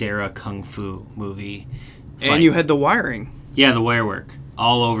 90s era Kung Fu movie fight. And you had the wiring. Yeah, the wire work.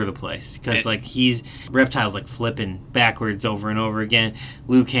 All over the place because Reptile's like flipping backwards over and over again.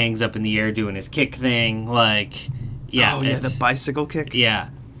 Liu Kang's up in the air doing his kick thing, the bicycle kick. Yeah,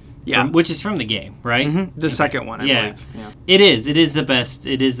 which is from the game, right? Mm-hmm. The second one, I believe. Yeah, it is. It is the best.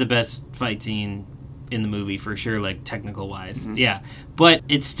 It is the best fight scene in the movie for sure, like technical wise. Mm-hmm. Yeah, but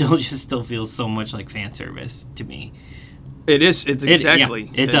it still feels so much like fan service to me. It is. It's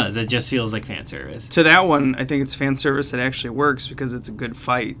exactly. It does. It just feels like fan service. To that one, I think it's fan service that actually works because it's a good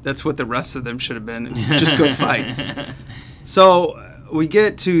fight. That's what the rest of them should have been. Just good fights. So we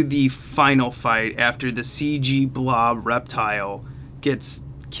get to the final fight after the CG blob Reptile gets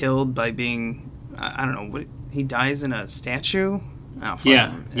killed by being, I don't know, he dies in a statue? Oh,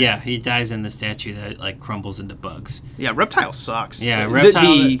 yeah, he dies in the statue that like crumbles into bugs. Yeah, Reptile sucks. Yeah,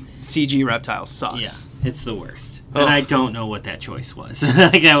 the CG Reptile sucks. Yeah, it's the worst. And I don't know what that choice was.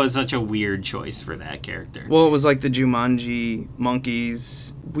 Like that was such a weird choice for that character. Well, it was like the Jumanji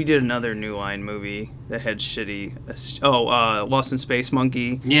monkeys. We did another New Line movie that had shitty. Lost in Space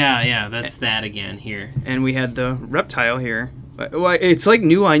Monkey. Yeah, that's that again here. And we had the Reptile here. It's like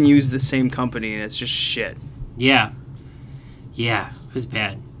New Line used the same company, and it's just shit. Yeah. Yeah, it was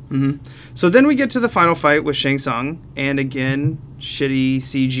bad. Mm-hmm. So then we get to the final fight with Shang Tsung, and again, shitty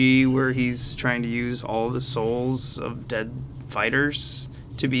CG where he's trying to use all the souls of dead fighters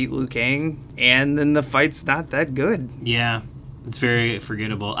to beat Liu Kang, and then the fight's not that good. Yeah, it's very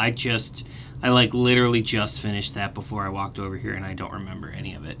forgettable. I literally just finished that before I walked over here, and I don't remember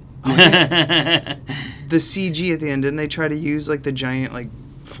any of it. Oh, yeah. The CG at the end, didn't they try to use like the giant like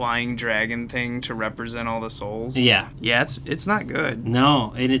flying dragon thing to represent all the souls? Yeah, it's not good.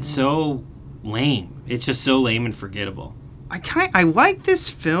 No, and it's so lame. It's just so lame and forgettable. I like this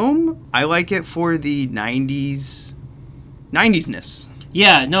film. I like it for the 90s 90s-ness.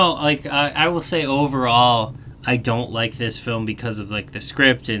 Yeah, no, like I will say overall I don't like this film because of like the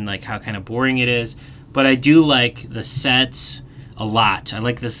script and like how kind of boring it is, but I do like the sets a lot. I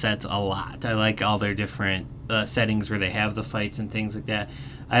like the sets a lot. I like all their different settings where they have the fights and things like that.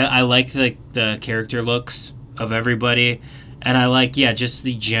 I like the character looks of everybody, and I like just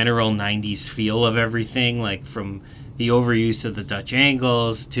the general 90s feel of everything, like from the overuse of the Dutch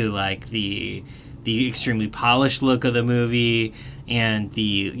angles to like the extremely polished look of the movie and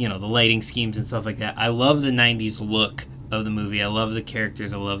the the lighting schemes and stuff like that. I love the 90s look of the movie. I love the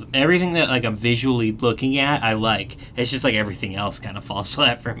characters. I love everything that like I'm visually looking at. I like. It's just like everything else kind of falls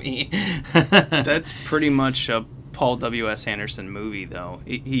flat for me. That's pretty much a Paul W.S. Anderson movie, though.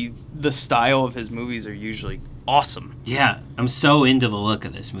 The style of his movies are usually awesome. Yeah, I'm so into the look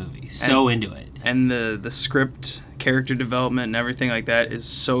of this movie. So into it. And the script, character development, and everything like that is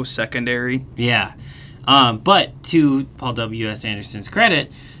so secondary. Yeah. But to Paul W.S. Anderson's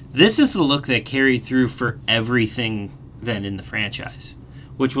credit, this is the look that carried through for everything then in the franchise,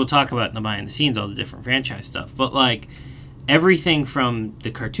 which we'll talk about in the behind the scenes, all the different franchise stuff. But like everything from the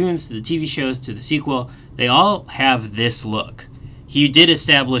cartoons to the TV shows to the sequel, they all have this look. He did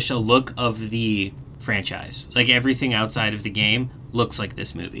establish a look of the franchise. Like everything outside of the game looks like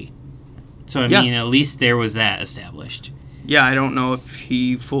this movie. So I mean, at least there was that established. Yeah, I don't know if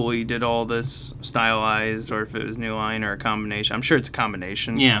he fully did all this stylized or if it was New Line or a combination. I'm sure it's a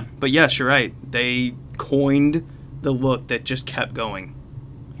combination. Yeah. But yes, you're right. They coined the look that just kept going.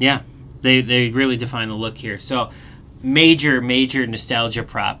 Yeah. They really defined the look here. So major nostalgia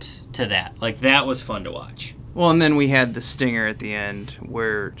props to that. Like, that was fun to watch. Well, and then we had the stinger at the end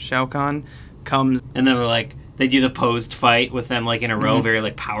where Shao Kahn comes. And then they do the posed fight with them, like, in a row, very,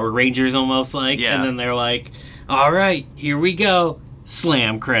 like, Power Rangers almost, like. Yeah. And then they're like, all right, here we go.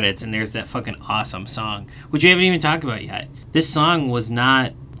 Slam credits, and there's that fucking awesome song, which we haven't even talked about yet. This song was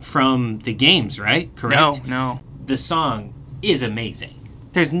not from the games, right? Correct? No. The song is amazing.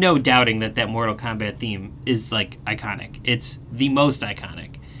 There's no doubting that Mortal Kombat theme is, like, iconic. It's the most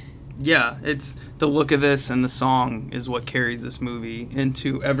iconic. Yeah, it's the look of this and the song is what carries this movie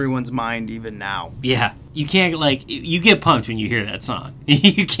into everyone's mind even now. Yeah. You can't, like, you get pumped when you hear that song.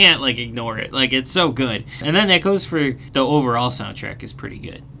 You can't, like, ignore it. Like, it's so good. And then that goes for the overall soundtrack is pretty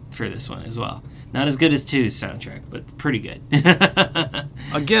good for this one as well. Not as good as 2's soundtrack, but pretty good.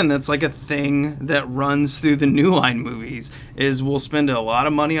 Again, that's like a thing that runs through the New Line movies, is we'll spend a lot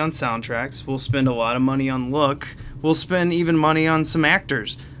of money on soundtracks, we'll spend a lot of money on look, we'll spend even money on some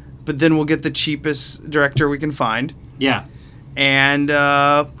actors, but then we'll get the cheapest director we can find. Yeah. And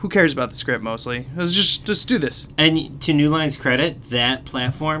who cares about the script mostly? Let's just do this. And to New Line's credit, that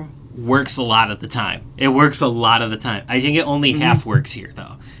platform works a lot of the time. It works a lot of the time. I think it only half works here,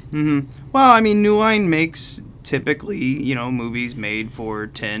 though. Mm-hmm. Well, I mean, New Line makes typically, movies made for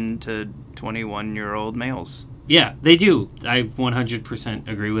 10 to 21-year-old males. Yeah, they do. I 100%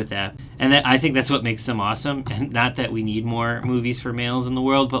 agree with that. And I think that's what makes them awesome. And not that we need more movies for males in the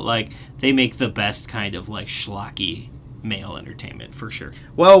world, but, like, they make the best kind of, like, schlocky male entertainment, for sure.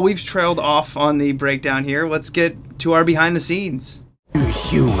 Well, we've trailed off on the breakdown here. Let's get to our behind the scenes. You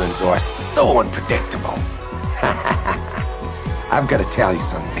humans are so unpredictable. I've got to tell you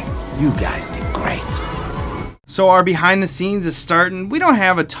something. You guys did great. So our behind the scenes is starting. We don't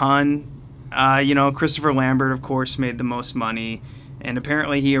have a ton. Christopher Lambert, of course, made the most money. And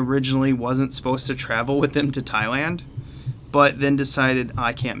apparently he originally wasn't supposed to travel with them to Thailand. But then decided,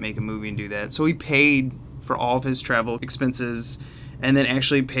 I can't make a movie and do that. So he paid for all of his travel expenses. And then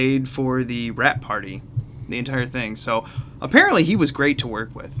actually paid for the rap party. The entire thing. So apparently he was great to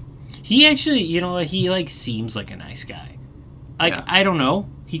work with. He actually, he, like, seems like a nice guy. Like, yeah. I don't know.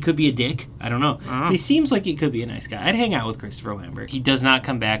 He could be a dick. I don't know. He seems like he could be a nice guy. I'd hang out with Christopher Lambert. He does not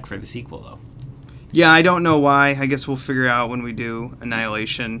come back for the sequel, though. Yeah, I don't know why. I guess we'll figure out when we do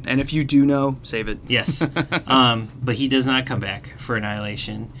Annihilation. And if you do know, save it. Yes. But he does not come back for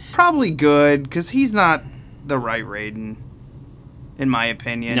Annihilation. Probably good, because he's not the right Raiden, in my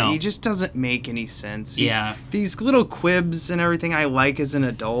opinion. No. He just doesn't make any sense. Yeah. These little quibs and everything I like as an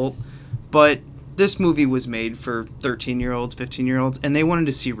adult, but this movie was made for 13-year-olds, 15-year-olds, and they wanted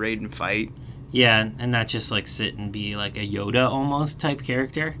to see Raiden fight. Yeah, and not just, like, sit and be, like, a Yoda almost type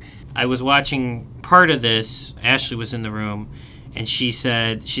character. I was watching part of this. Ashley was in the room, and she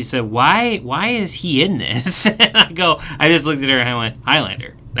said, why is he in this? And I just looked at her and I went,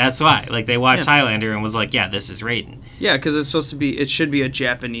 Highlander. That's why. Like, they watched Highlander and was like, yeah, this is Raiden. Yeah, because it should be a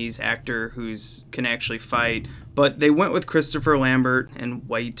Japanese actor who can actually fight. But they went with Christopher Lambert and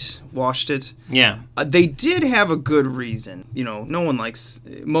whitewashed it. Yeah. They did have a good reason.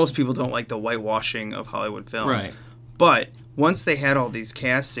 Most people don't like the whitewashing of Hollywood films. Right. But once they had all these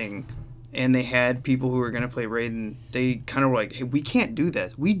casting and they had people who were going to play Raiden, they kind of were like, hey, we can't do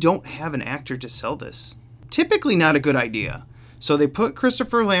that. We don't have an actor to sell this. Typically not a good idea. So they put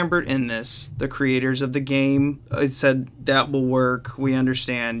Christopher Lambert in this. The creators of the game said, that will work. We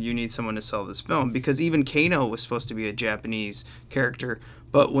understand you need someone to sell this film. Because even Kano was supposed to be a Japanese character.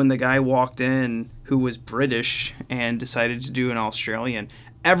 But when the guy walked in who was British and decided to do an Australian,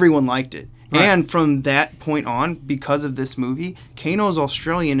 everyone liked it. Right. And from that point on, because of this movie, Kano's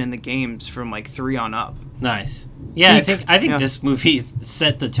Australian in the games from like 3 on up. Nice. Yeah, I think this movie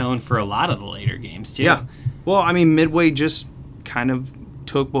set the tone for a lot of the later games too. Yeah. Well, I mean, Midway just kind of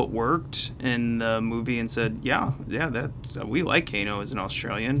took what worked in the movie and said, yeah, we like Kano as an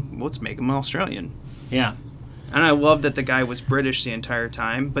Australian. Let's make him Australian. Yeah. And I love that the guy was British the entire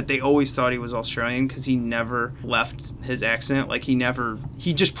time, but they always thought he was Australian because he never left his accent. Like, he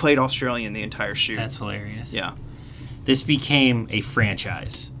just played Australian the entire shoot. That's hilarious. Yeah. This became a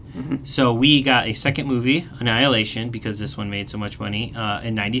franchise. Mm-hmm. So we got a second movie, Annihilation, because this one made so much money,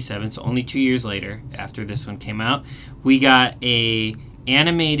 in 97, so only 2 years later after this one came out. We got a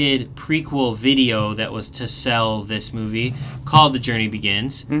animated prequel video that was to sell this movie called The Journey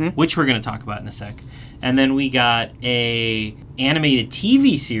Begins, which we're going to talk about in a sec. And then we got a animated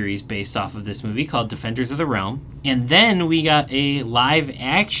TV series based off of this movie called Defenders of the Realm. And then we got a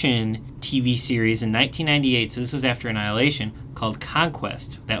live-action TV series in 1998, so this was after Annihilation, called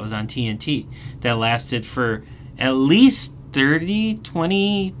Conquest. That was on TNT. That lasted for at least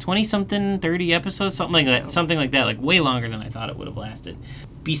 20-something, 30 episodes, something like that, like way longer than I thought it would have lasted.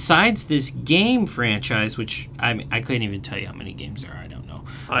 Besides this game franchise, which I couldn't even tell you how many games there are, I don't know.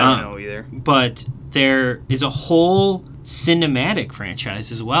 I don't know either. But there is a whole cinematic franchise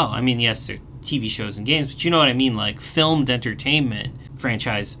as well. I mean, yes, they're TV shows and games, but you know what I mean, like filmed entertainment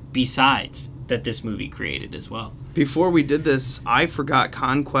franchise besides that this movie created as well. Before we did this, I forgot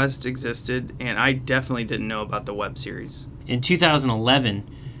Conquest existed, and I definitely didn't know about the web series. In 2011,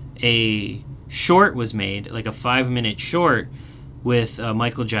 a short was made, like a 5-minute short, with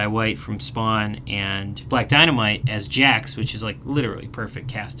Michael Jai White from Spawn and Black Dynamite as Jax, which is like literally perfect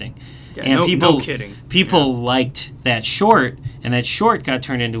casting. Yeah, and no kidding. People liked that short, and that short got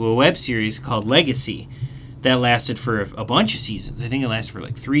turned into a web series called Legacy that lasted for a bunch of seasons. I think it lasted for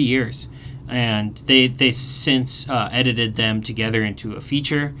like 3 years. And they since edited them together into a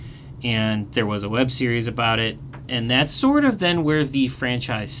feature, and there was a web series about it. And that's sort of then where the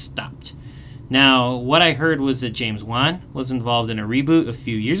franchise stopped. Now, what I heard was that James Wan was involved in a reboot a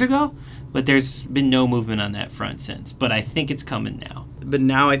few years ago, but there's been no movement on that front since. But I think it's coming now. But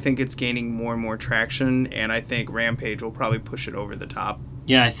now I think it's gaining more and more traction, and I think Rampage will probably push it over the top.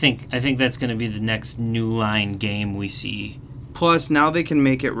 Yeah, I think that's going to be the next New Line game we see. Plus, now they can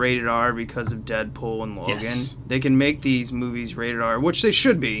make it rated R because of Deadpool and Logan. Yes. They can make these movies rated R, which they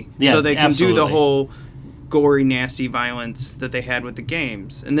should be. Yeah, so they can absolutely. do the whole gory, nasty violence that they had with the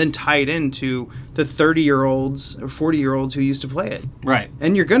games, and then tie it into the 30-year-olds or 40-year-olds who used to play it. Right.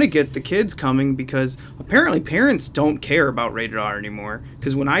 And you're going to get the kids coming because apparently parents don't care about rated R anymore.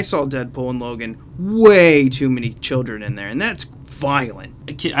 Because when I saw Deadpool and Logan, way too many children in there, and that's violent.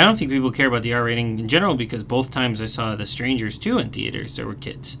 I don't think people care about the R rating in general because both times I saw The Strangers 2 in theaters, there were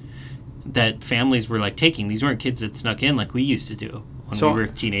kids that families were like taking. These weren't kids that snuck in like we used to do when we were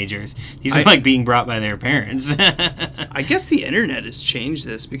teenagers. These were like being brought by their parents. I guess the internet has changed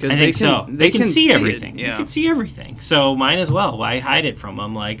this because they can see everything. Yeah. They can see everything. So mine as well. Why hide it from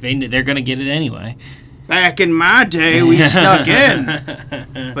them? Like they're going to get it anyway. Back in my day, we snuck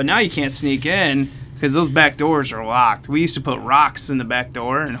in. But now you can't sneak in because those back doors are locked. We used to put rocks in the back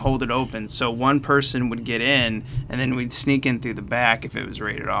door and hold it open so one person would get in, and then we'd sneak in through the back if it was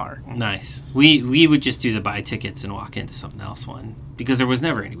rated R. Nice. We would just do the buy tickets and walk into something else one because there was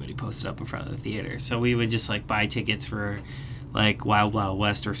never anybody posted up in front of the theater. So we would just like buy tickets for like Wild Wild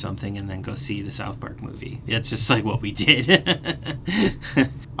West or something and then go see the South Park movie. That's just like what we did.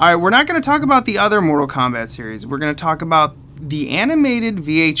 All right, we're not going to talk about the other Mortal Kombat series. We're going to talk about the animated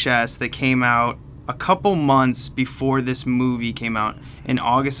VHS that came out a couple months before this movie came out in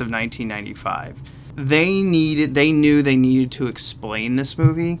August of 1995. They knew they needed to explain this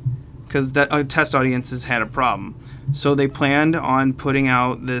movie because the test audiences had a problem. So they planned on putting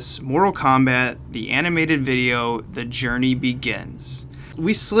out this Mortal Kombat, the animated video, The Journey Begins.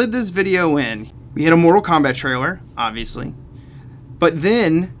 We slid this video in. We had a Mortal Kombat trailer, obviously. But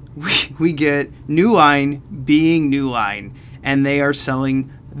then we get New Line being New Line, and they are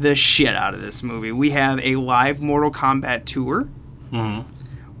selling the shit out of this movie. We have a live Mortal Kombat tour. Mm-hmm.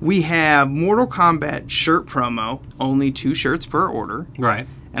 We have Mortal Kombat shirt promo, only 2 shirts per order. Right.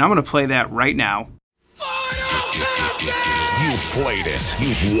 And I'm going to play that right now. You've played it.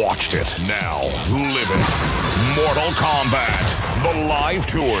 You've watched it. Now live it. Mortal Kombat, the live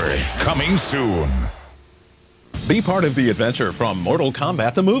tour, coming soon. Be part of the adventure from Mortal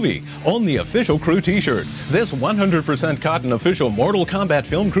Kombat the movie. Own the official crew t-shirt. This 100% cotton official Mortal Kombat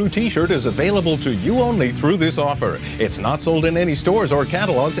film crew t-shirt is available to you only through this offer. It's not sold in any stores or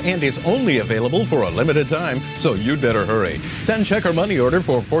catalogs, and it's only available for a limited time, so you'd better hurry. Send check or money order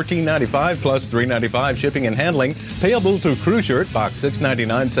for $14.95 plus $3.95 shipping and handling, payable to Crew Shirt, Box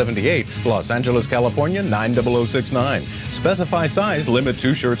 69978, Los Angeles, California 90069. Specify size, limit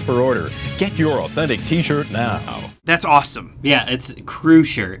 2 shirts per order. Get your authentic t-shirt now. That's awesome. Yeah, it's crew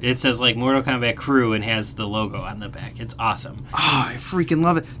shirt. It says like Mortal Kombat Crew and has the logo on the back. It's awesome. Oh, I freaking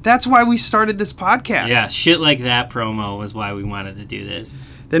love it. That's why we started this podcast. Yeah, shit like that promo was why we wanted to do this.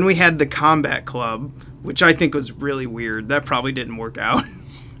 Then we had the Combat Club, which I think was really weird. That probably didn't work out.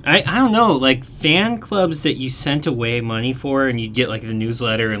 I don't know, like fan clubs that you sent away money for and you'd get like the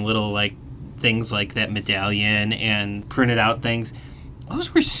newsletter and little like things like that medallion and printed out things.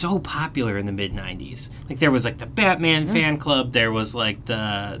 Those were so popular in the mid-90s. Like, there was, like, the Batman fan club. There was, like,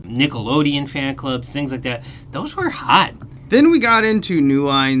 the Nickelodeon fan clubs, things like that. Those were hot. Then we got into New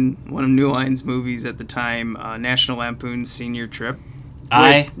Line, one of New Line's movies at the time, National Lampoon's Senior Trip.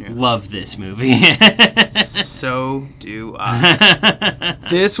 I love this movie. So do I.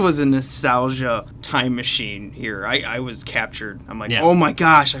 This was a nostalgia time machine here. I was captured. I'm like, oh my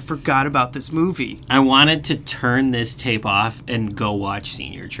gosh, I forgot about this movie. I wanted to turn this tape off and go watch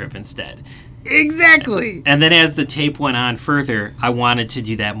Senior Trip instead. Exactly. And then as the tape went on further, I wanted to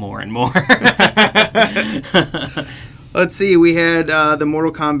do that more and more. Let's see. We had the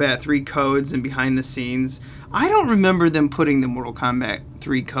Mortal Kombat 3 codes and behind the scenes. I don't remember them putting the Mortal Kombat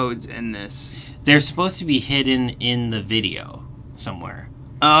 3 codes in this. They're supposed to be hidden in the video somewhere.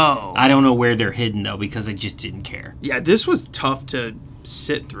 Oh. I don't know where they're hidden, though, because I just didn't care. Yeah, this was tough to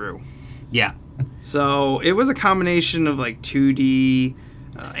sit through. Yeah. So it was a combination of, like, 2D...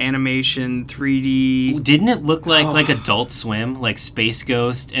 animation, 3D. Didn't it look like Adult Swim, like Space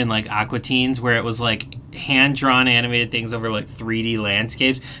Ghost and like Aqua Teens, where it was like hand-drawn animated things over like 3D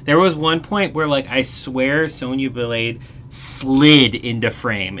landscapes? There was one point where like I swear Sonya Blade slid into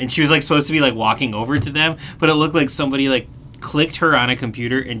frame and she was like supposed to be like walking over to them, but it looked like somebody like clicked her on a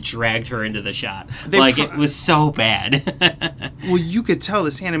computer and dragged her into the shot. It was so bad. Well, you could tell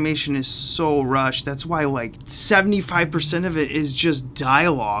this animation is so rushed. That's why like 75% of it is just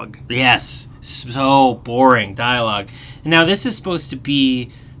dialogue. Yes. So boring dialogue. Now this is supposed to be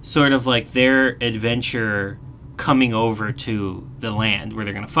sort of like their adventure coming over to the land where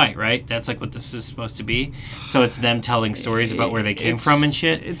they're going to fight, right? That's like what this is supposed to be. So it's them telling stories about where they came from and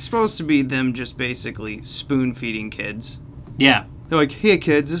shit. It's supposed to be them just basically spoon-feeding kids. Yeah. They're like, hey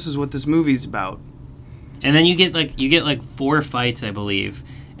kids, this is what this movie's about. And then you get like 4 fights, I believe,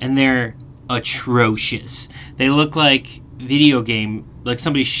 and they're atrocious. They look like video game, like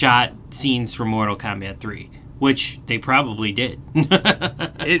somebody shot scenes from Mortal Kombat 3, which they probably did.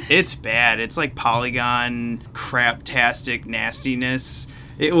 It's bad. It's like polygon, craptastic nastiness.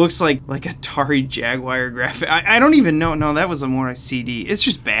 It looks like Atari Jaguar graphic. I don't even know. No, that was more a CD. It's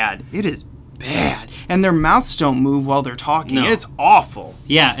just bad. It is bad. And their mouths don't move while they're talking. No. It's awful.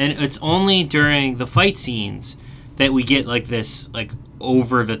 Yeah, and it's only during the fight scenes that we get like this like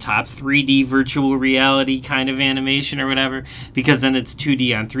over-the-top 3D virtual reality kind of animation or whatever, because then it's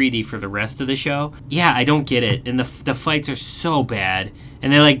 2D on 3D for the rest of the show. Yeah, I don't get it. And the fights are so bad.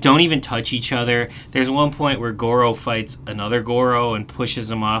 And they like don't even touch each other. There's one point where Goro fights another Goro and pushes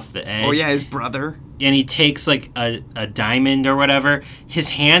him off the edge. Oh yeah, his brother. And he takes like a diamond or whatever. His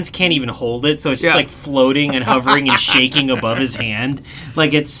hands can't even hold it, so it's just like floating and hovering and shaking above his hand.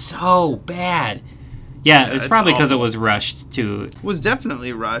 Like, it's so bad. Yeah, it's probably because it was rushed too. It was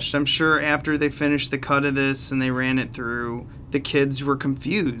definitely rushed. I'm sure after they finished the cut of this and they ran it through, the kids were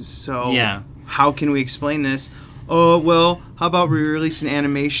confused. So yeah, how can we explain this? Oh, well, how about we release an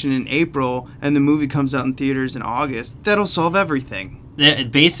animation in April and the movie comes out in theaters in August? That'll solve everything.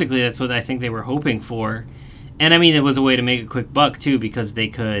 Basically, that's what I think they were hoping for. And I mean, it was a way to make a quick buck too, because they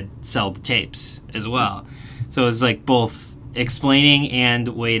could sell the tapes as well. So it was like both explaining and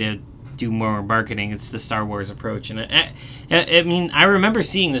way to do more marketing. It's the Star Wars approach. And I mean, I remember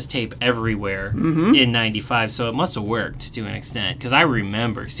seeing this tape everywhere in 95, so it must have worked to an extent, because I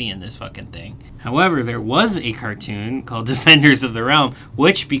remember seeing this fucking thing. However, there was a cartoon called Defenders of the Realm,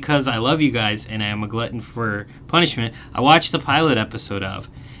 which, because I love you guys and I am a glutton for punishment, I watched the pilot episode of.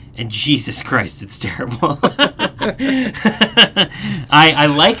 And Jesus Christ, it's terrible. I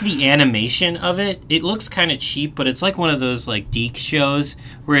like the animation of it. It looks kind of cheap, but it's like one of those like Deke shows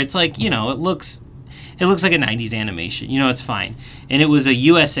where it's like, you know, it looks like a 90s animation. You know, it's fine. And it was a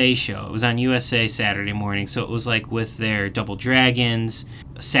USA show. It was on USA Saturday morning. So it was like with their Double Dragons,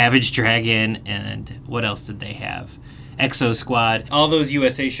 Savage Dragon, and what else did they have? Exo Squad. All those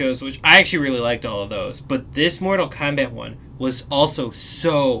USA shows, which I actually really liked all of those. But this Mortal Kombat one was also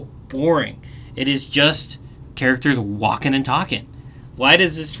so boring. It is just characters walking and talking. Why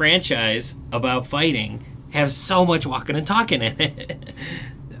does this franchise about fighting have so much walking and talking in it?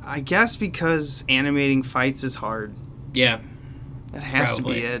 I guess because animating fights is hard. Yeah. That has to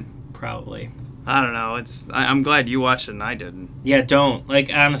be it. Probably. I don't know. I'm glad you watched it and I didn't. Yeah, don't.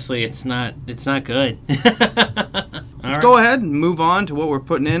 Like, honestly, it's not good. Let's go ahead and move on to what we're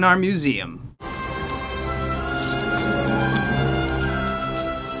putting in our museum.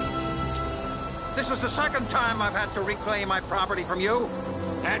 This is the second time I've had to reclaim my property from you.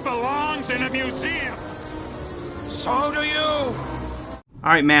 That belongs in a museum. So do you. All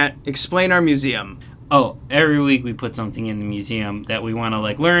right, Matt, explain our museum. Oh, every week we put something in the museum that we want to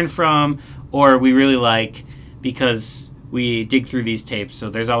like learn from or we really like because we dig through these tapes, so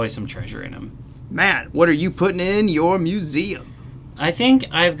there's always some treasure in them. Matt, what are you putting in your museum? I think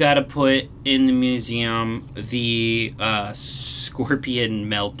I've got to put in the museum the Scorpion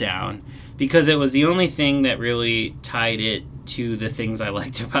Meltdown because it was the only thing that really tied it to the things I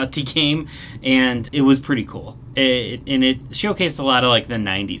liked about the game, and it was pretty cool. It showcased a lot of like the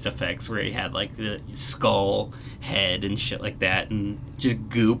 90s effects where it had like the skull head and shit like that and just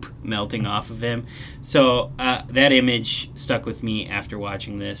goop melting off of him. So that image stuck with me after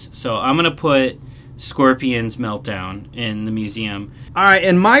watching this. So I'm going to put Scorpion's Meltdown in the museum. All right,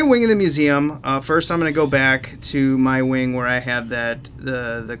 in my wing of the museum, first I'm going to go back to my wing where I have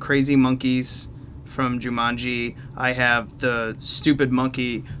the crazy monkeys from Jumanji. I have the stupid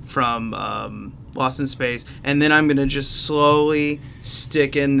monkey from Lost in Space, and then I'm going to just slowly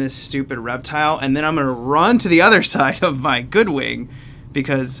stick in this stupid reptile, and then I'm going to run to the other side of my good wing,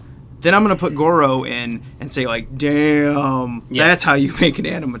 because then I'm going to put Goro in and say, like, damn, that's how you make an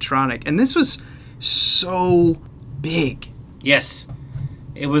animatronic. And this was so big. Yes.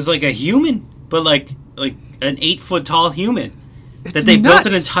 It was like a human, but like an 8-foot tall human. It's that they nuts.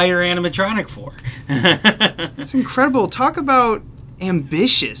 built an entire animatronic for. It's incredible. Talk about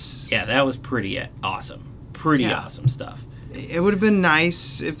ambitious. Yeah, that was pretty awesome. Pretty awesome stuff. It would have been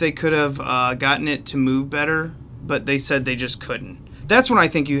nice if they could have gotten it to move better, but they said they just couldn't. That's when I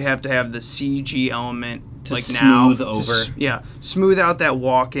think you have to have the CG element to like smooth now. over. Smooth out that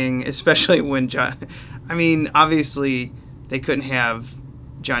walking, especially when I mean, obviously they couldn't have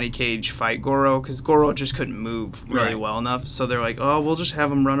Johnny Cage fight Goro because Goro just couldn't move really well enough. So they're like, oh, we'll just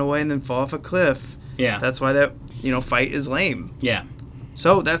have him run away and then fall off a cliff. Yeah. That's why that, fight is lame. Yeah.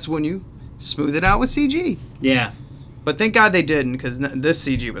 So that's when you smooth it out with CG. Yeah. But thank God they didn't because this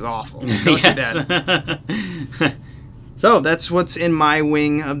CG was awful. Don't do that. So that's what's in my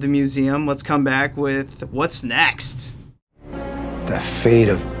wing of the museum. Let's come back with what's next. The fate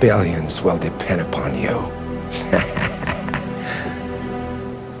of billions will depend upon you.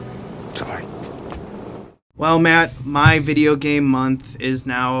 Sorry. Well, Matt, my video game month is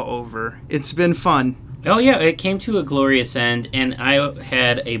now over. It's been fun. Oh, yeah, it came to a glorious end, and I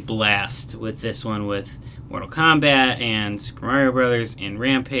had a blast with this one with Mortal Kombat and Super Mario Brothers and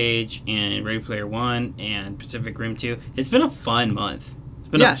Rampage and Ready Player One and Pacific Rim 2. It's been a fun month. It's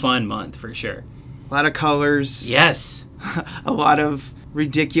been a fun month for sure. A lot of colors. Yes. A lot of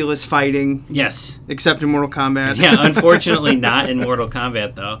ridiculous fighting. Yes. Except in Mortal Kombat. Yeah, unfortunately not in Mortal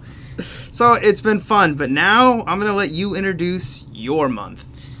Kombat, though. So it's been fun, but now I'm going to let you introduce your month.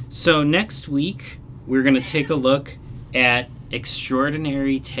 So next week, we're going to take a look at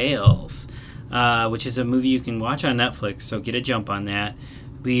Extraordinary Tales, which is a movie you can watch on Netflix, so get a jump on that.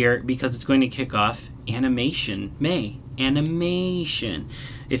 Because it's going to kick off Animation May. Animation,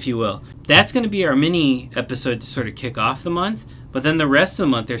 if you will. That's going to be our mini episode to sort of kick off the month, but then the rest of the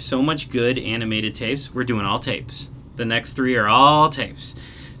month, there's so much good animated tapes. We're doing all tapes. The next 3 are all tapes.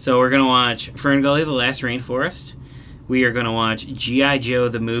 So we're going to watch Ferngully, The Last Rainforest. We are going to watch G.I. Joe,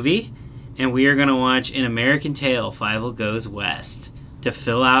 the movie. And we are going to watch An American Tail, Fievel Goes West, to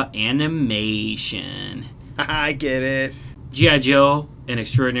fill out animation. I get it. G.I. Joe and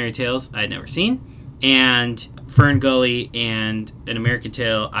Extraordinary Tales I'd never seen. And Ferngully and An American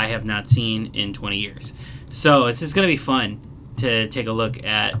Tail I have not seen in 20 years. So it's just going to be fun to take a look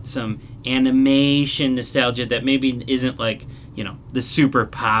at some animation nostalgia that maybe isn't like, the super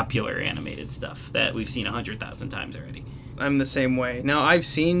popular animated stuff that we've seen 100,000 times already. I'm the same way. Now, I've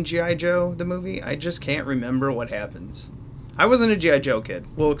seen G.I. Joe, the movie. I just can't remember what happens. I wasn't a G.I. Joe kid.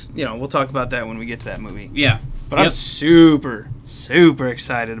 We'll talk about that when we get to that movie. Yeah. But I'm super, super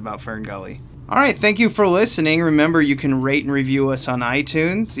excited about Ferngully. All right, thank you for listening. Remember, you can rate and review us on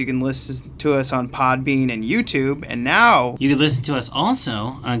iTunes. You can listen to us on Podbean and YouTube. And now you can listen to us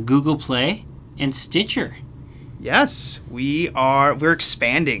also on Google Play and Stitcher. Yes, we're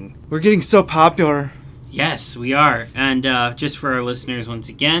expanding. We're getting so popular. Yes, we are. And just for our listeners, once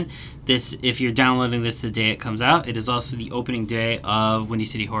again, if you're downloading this the day it comes out, it is also the opening day of Windy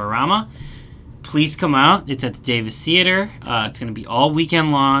City Horrorama. Please come out. It's at the Davis Theater. It's going to be all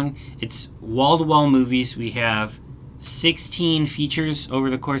weekend long. It's wall-to-wall movies. We have 16 features over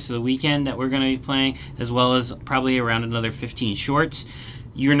the course of the weekend that we're going to be playing, as well as probably around another 15 shorts.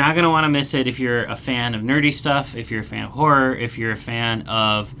 You're not going to want to miss it if you're a fan of nerdy stuff, if you're a fan of horror, if you're a fan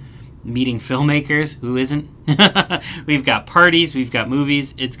of meeting filmmakers. Who isn't? We've got parties, we've got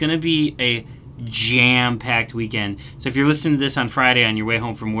movies. It's going to be a jam-packed weekend. So if you're listening to this on Friday on your way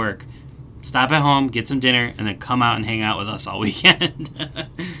home from work, stop at home, get some dinner, and then come out and hang out with us all weekend.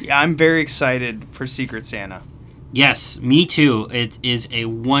 Yeah, I'm very excited for Secret Santa. Yes, me too. It is a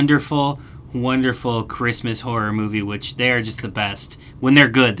wonderful, wonderful Christmas horror movie, which they are just the best. When they're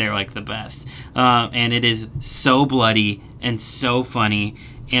good, they're like the best. And it is so bloody and so funny.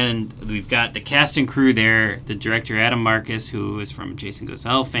 And we've got the cast and crew there. The director, Adam Marcus, who is from Jason Goes to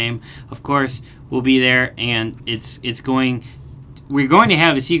Hell fame, of course, will be there. And we're going to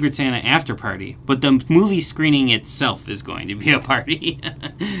have a Secret Santa after party, but the movie screening itself is going to be a party.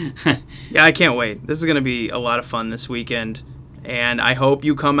 Yeah, I can't wait. This is going to be a lot of fun this weekend, and I hope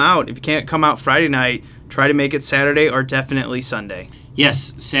you come out. If you can't come out Friday night, try to make it Saturday or definitely Sunday.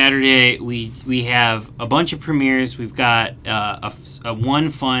 Yes, Saturday we have a bunch of premieres. We've got a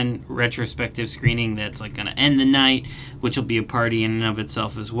one fun retrospective screening that's like going to end the night, which will be a party in and of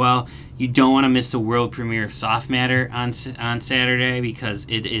itself as well. You don't want to miss the world premiere of Soft Matter on Saturday, because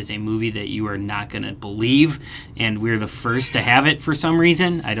it is a movie that you are not going to believe, and we're the first to have it for some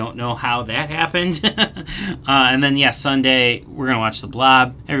reason. I don't know how that happened. And then, Sunday we're going to watch The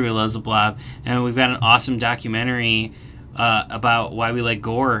Blob. Everybody loves The Blob. And we've got an awesome documentary about why we like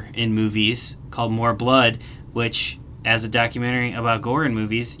gore in movies called More Blood, which, as a documentary about gore in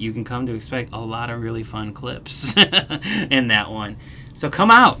movies, you can come to expect a lot of really fun clips in that one. So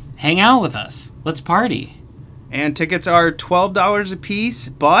come out, hang out with us, let's party. And tickets are $12 a piece,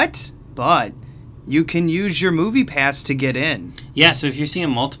 but you can use your Movie Pass to get in. Yeah, so if you're seeing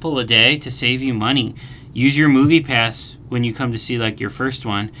multiple a day, to save you money, use your Movie Pass when you come to see like your first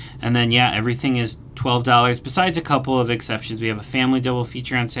one. And then, everything is $12, besides a couple of exceptions. We have a family double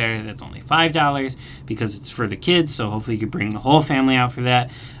feature on Saturday that's only $5 because it's for the kids, so hopefully you could bring the whole family out for that.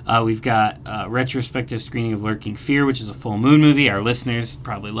 We've got a retrospective screening of Lurking Fear, which is a full moon movie. Our listeners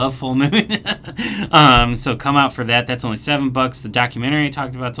probably love full moon. So come out for that. That's only $7. The documentary I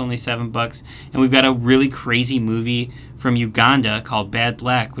talked about is only $7. And we've got a really crazy movie from Uganda called Bad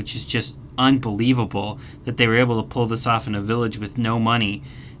Black, which is just unbelievable that they were able to pull this off in a village with no money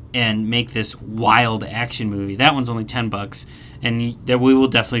and make this wild action movie. That one's only $10, and that we will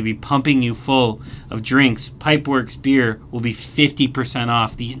definitely be pumping you full of drinks. Pipeworks beer will be 50%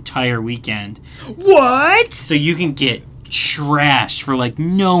 off the entire weekend. What? So you can get trashed for like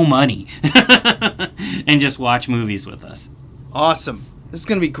no money and just watch movies with us. Awesome. This is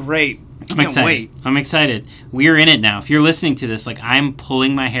going to be great. Can't wait. I'm excited. We're in it now. If you're listening to this, I'm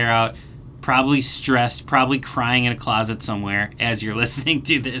pulling my hair out, probably stressed, probably crying in a closet somewhere as you're listening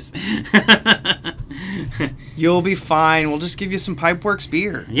to this. You'll be fine. We'll just give you some Pipeworks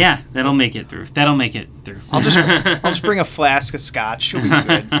beer. Yeah, that'll make it through. I'll just bring a flask of scotch. It'll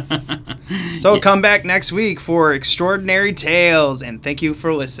be good. So come back next week for Extraordinary Tales, and thank you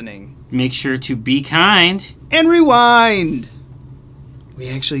for listening. Make sure to be kind. And rewind. We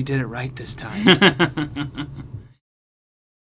actually did it right this time.